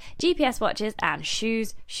torches, GPS watches, and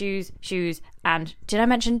shoes, and did I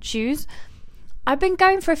mention shoes? I've been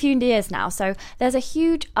going for a few years now, so there's a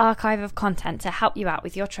huge archive of content to help you out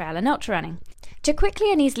with your trail and ultra running. To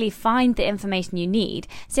quickly and easily find the information you need,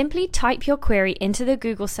 simply type your query into the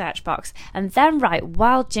Google search box and then write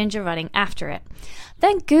Wild Ginger Running after it.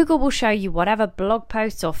 Then Google will show you whatever blog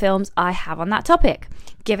posts or films I have on that topic.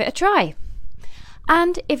 Give it a try.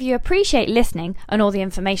 And if you appreciate listening and all the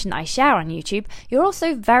information I share on YouTube, you're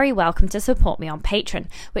also very welcome to support me on Patreon,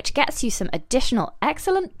 which gets you some additional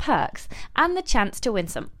excellent perks and the chance to win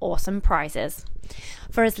some awesome prizes.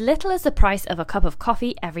 For as little as the price of a cup of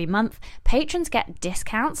coffee every month, patrons get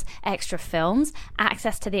discounts, extra films,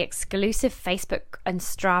 access to the exclusive Facebook and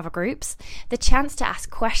Strava groups, the chance to ask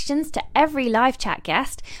questions to every live chat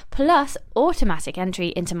guest, plus automatic entry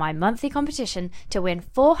into my monthly competition to win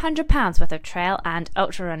 £400 worth of trail and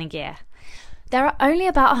ultra running gear. There are only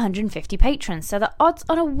about 150 patrons, so the odds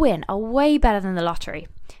on a win are way better than the lottery.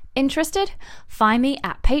 Interested? Find me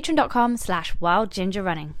at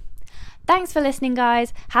patreon.com/wildgingerrunning. Thanks for listening,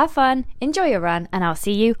 guys. Have fun, enjoy your run, and I'll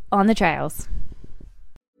see you on the trails.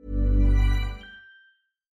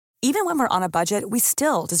 Even when we're on a budget, we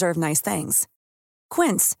still deserve nice things.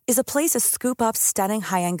 Quince is a place to scoop up stunning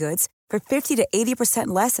high-end goods for 50 to 80%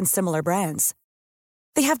 less than similar brands.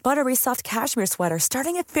 They have buttery soft cashmere sweaters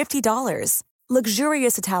starting at $50,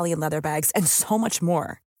 luxurious Italian leather bags, and so much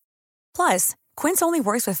more. Plus, Quince only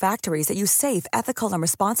works with factories that use safe, ethical, and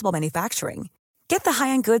responsible manufacturing. Get the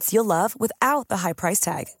high-end goods you'll love without the high price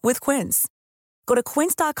tag with Quince. Go to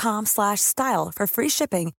quince.com/style for free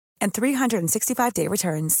shipping and 365-day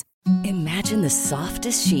returns. Imagine the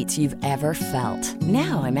softest sheets you've ever felt.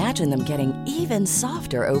 Now imagine them getting even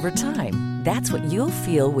softer over time. That's what you'll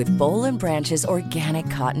feel with Boll & Branch's organic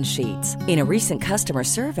cotton sheets. In a recent customer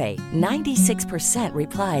survey, 96%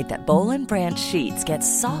 replied that Boll & Branch sheets get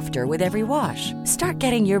softer with every wash. Start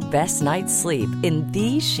getting your best night's sleep in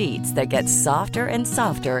these sheets that get softer and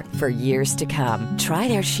softer for years to come. Try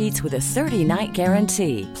their sheets with a 30-night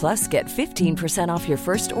guarantee. Plus, get 15% off your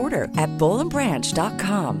first order at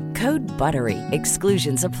bollandbranch.com. Code BUTTERY.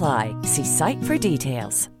 Exclusions apply. See site for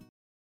details.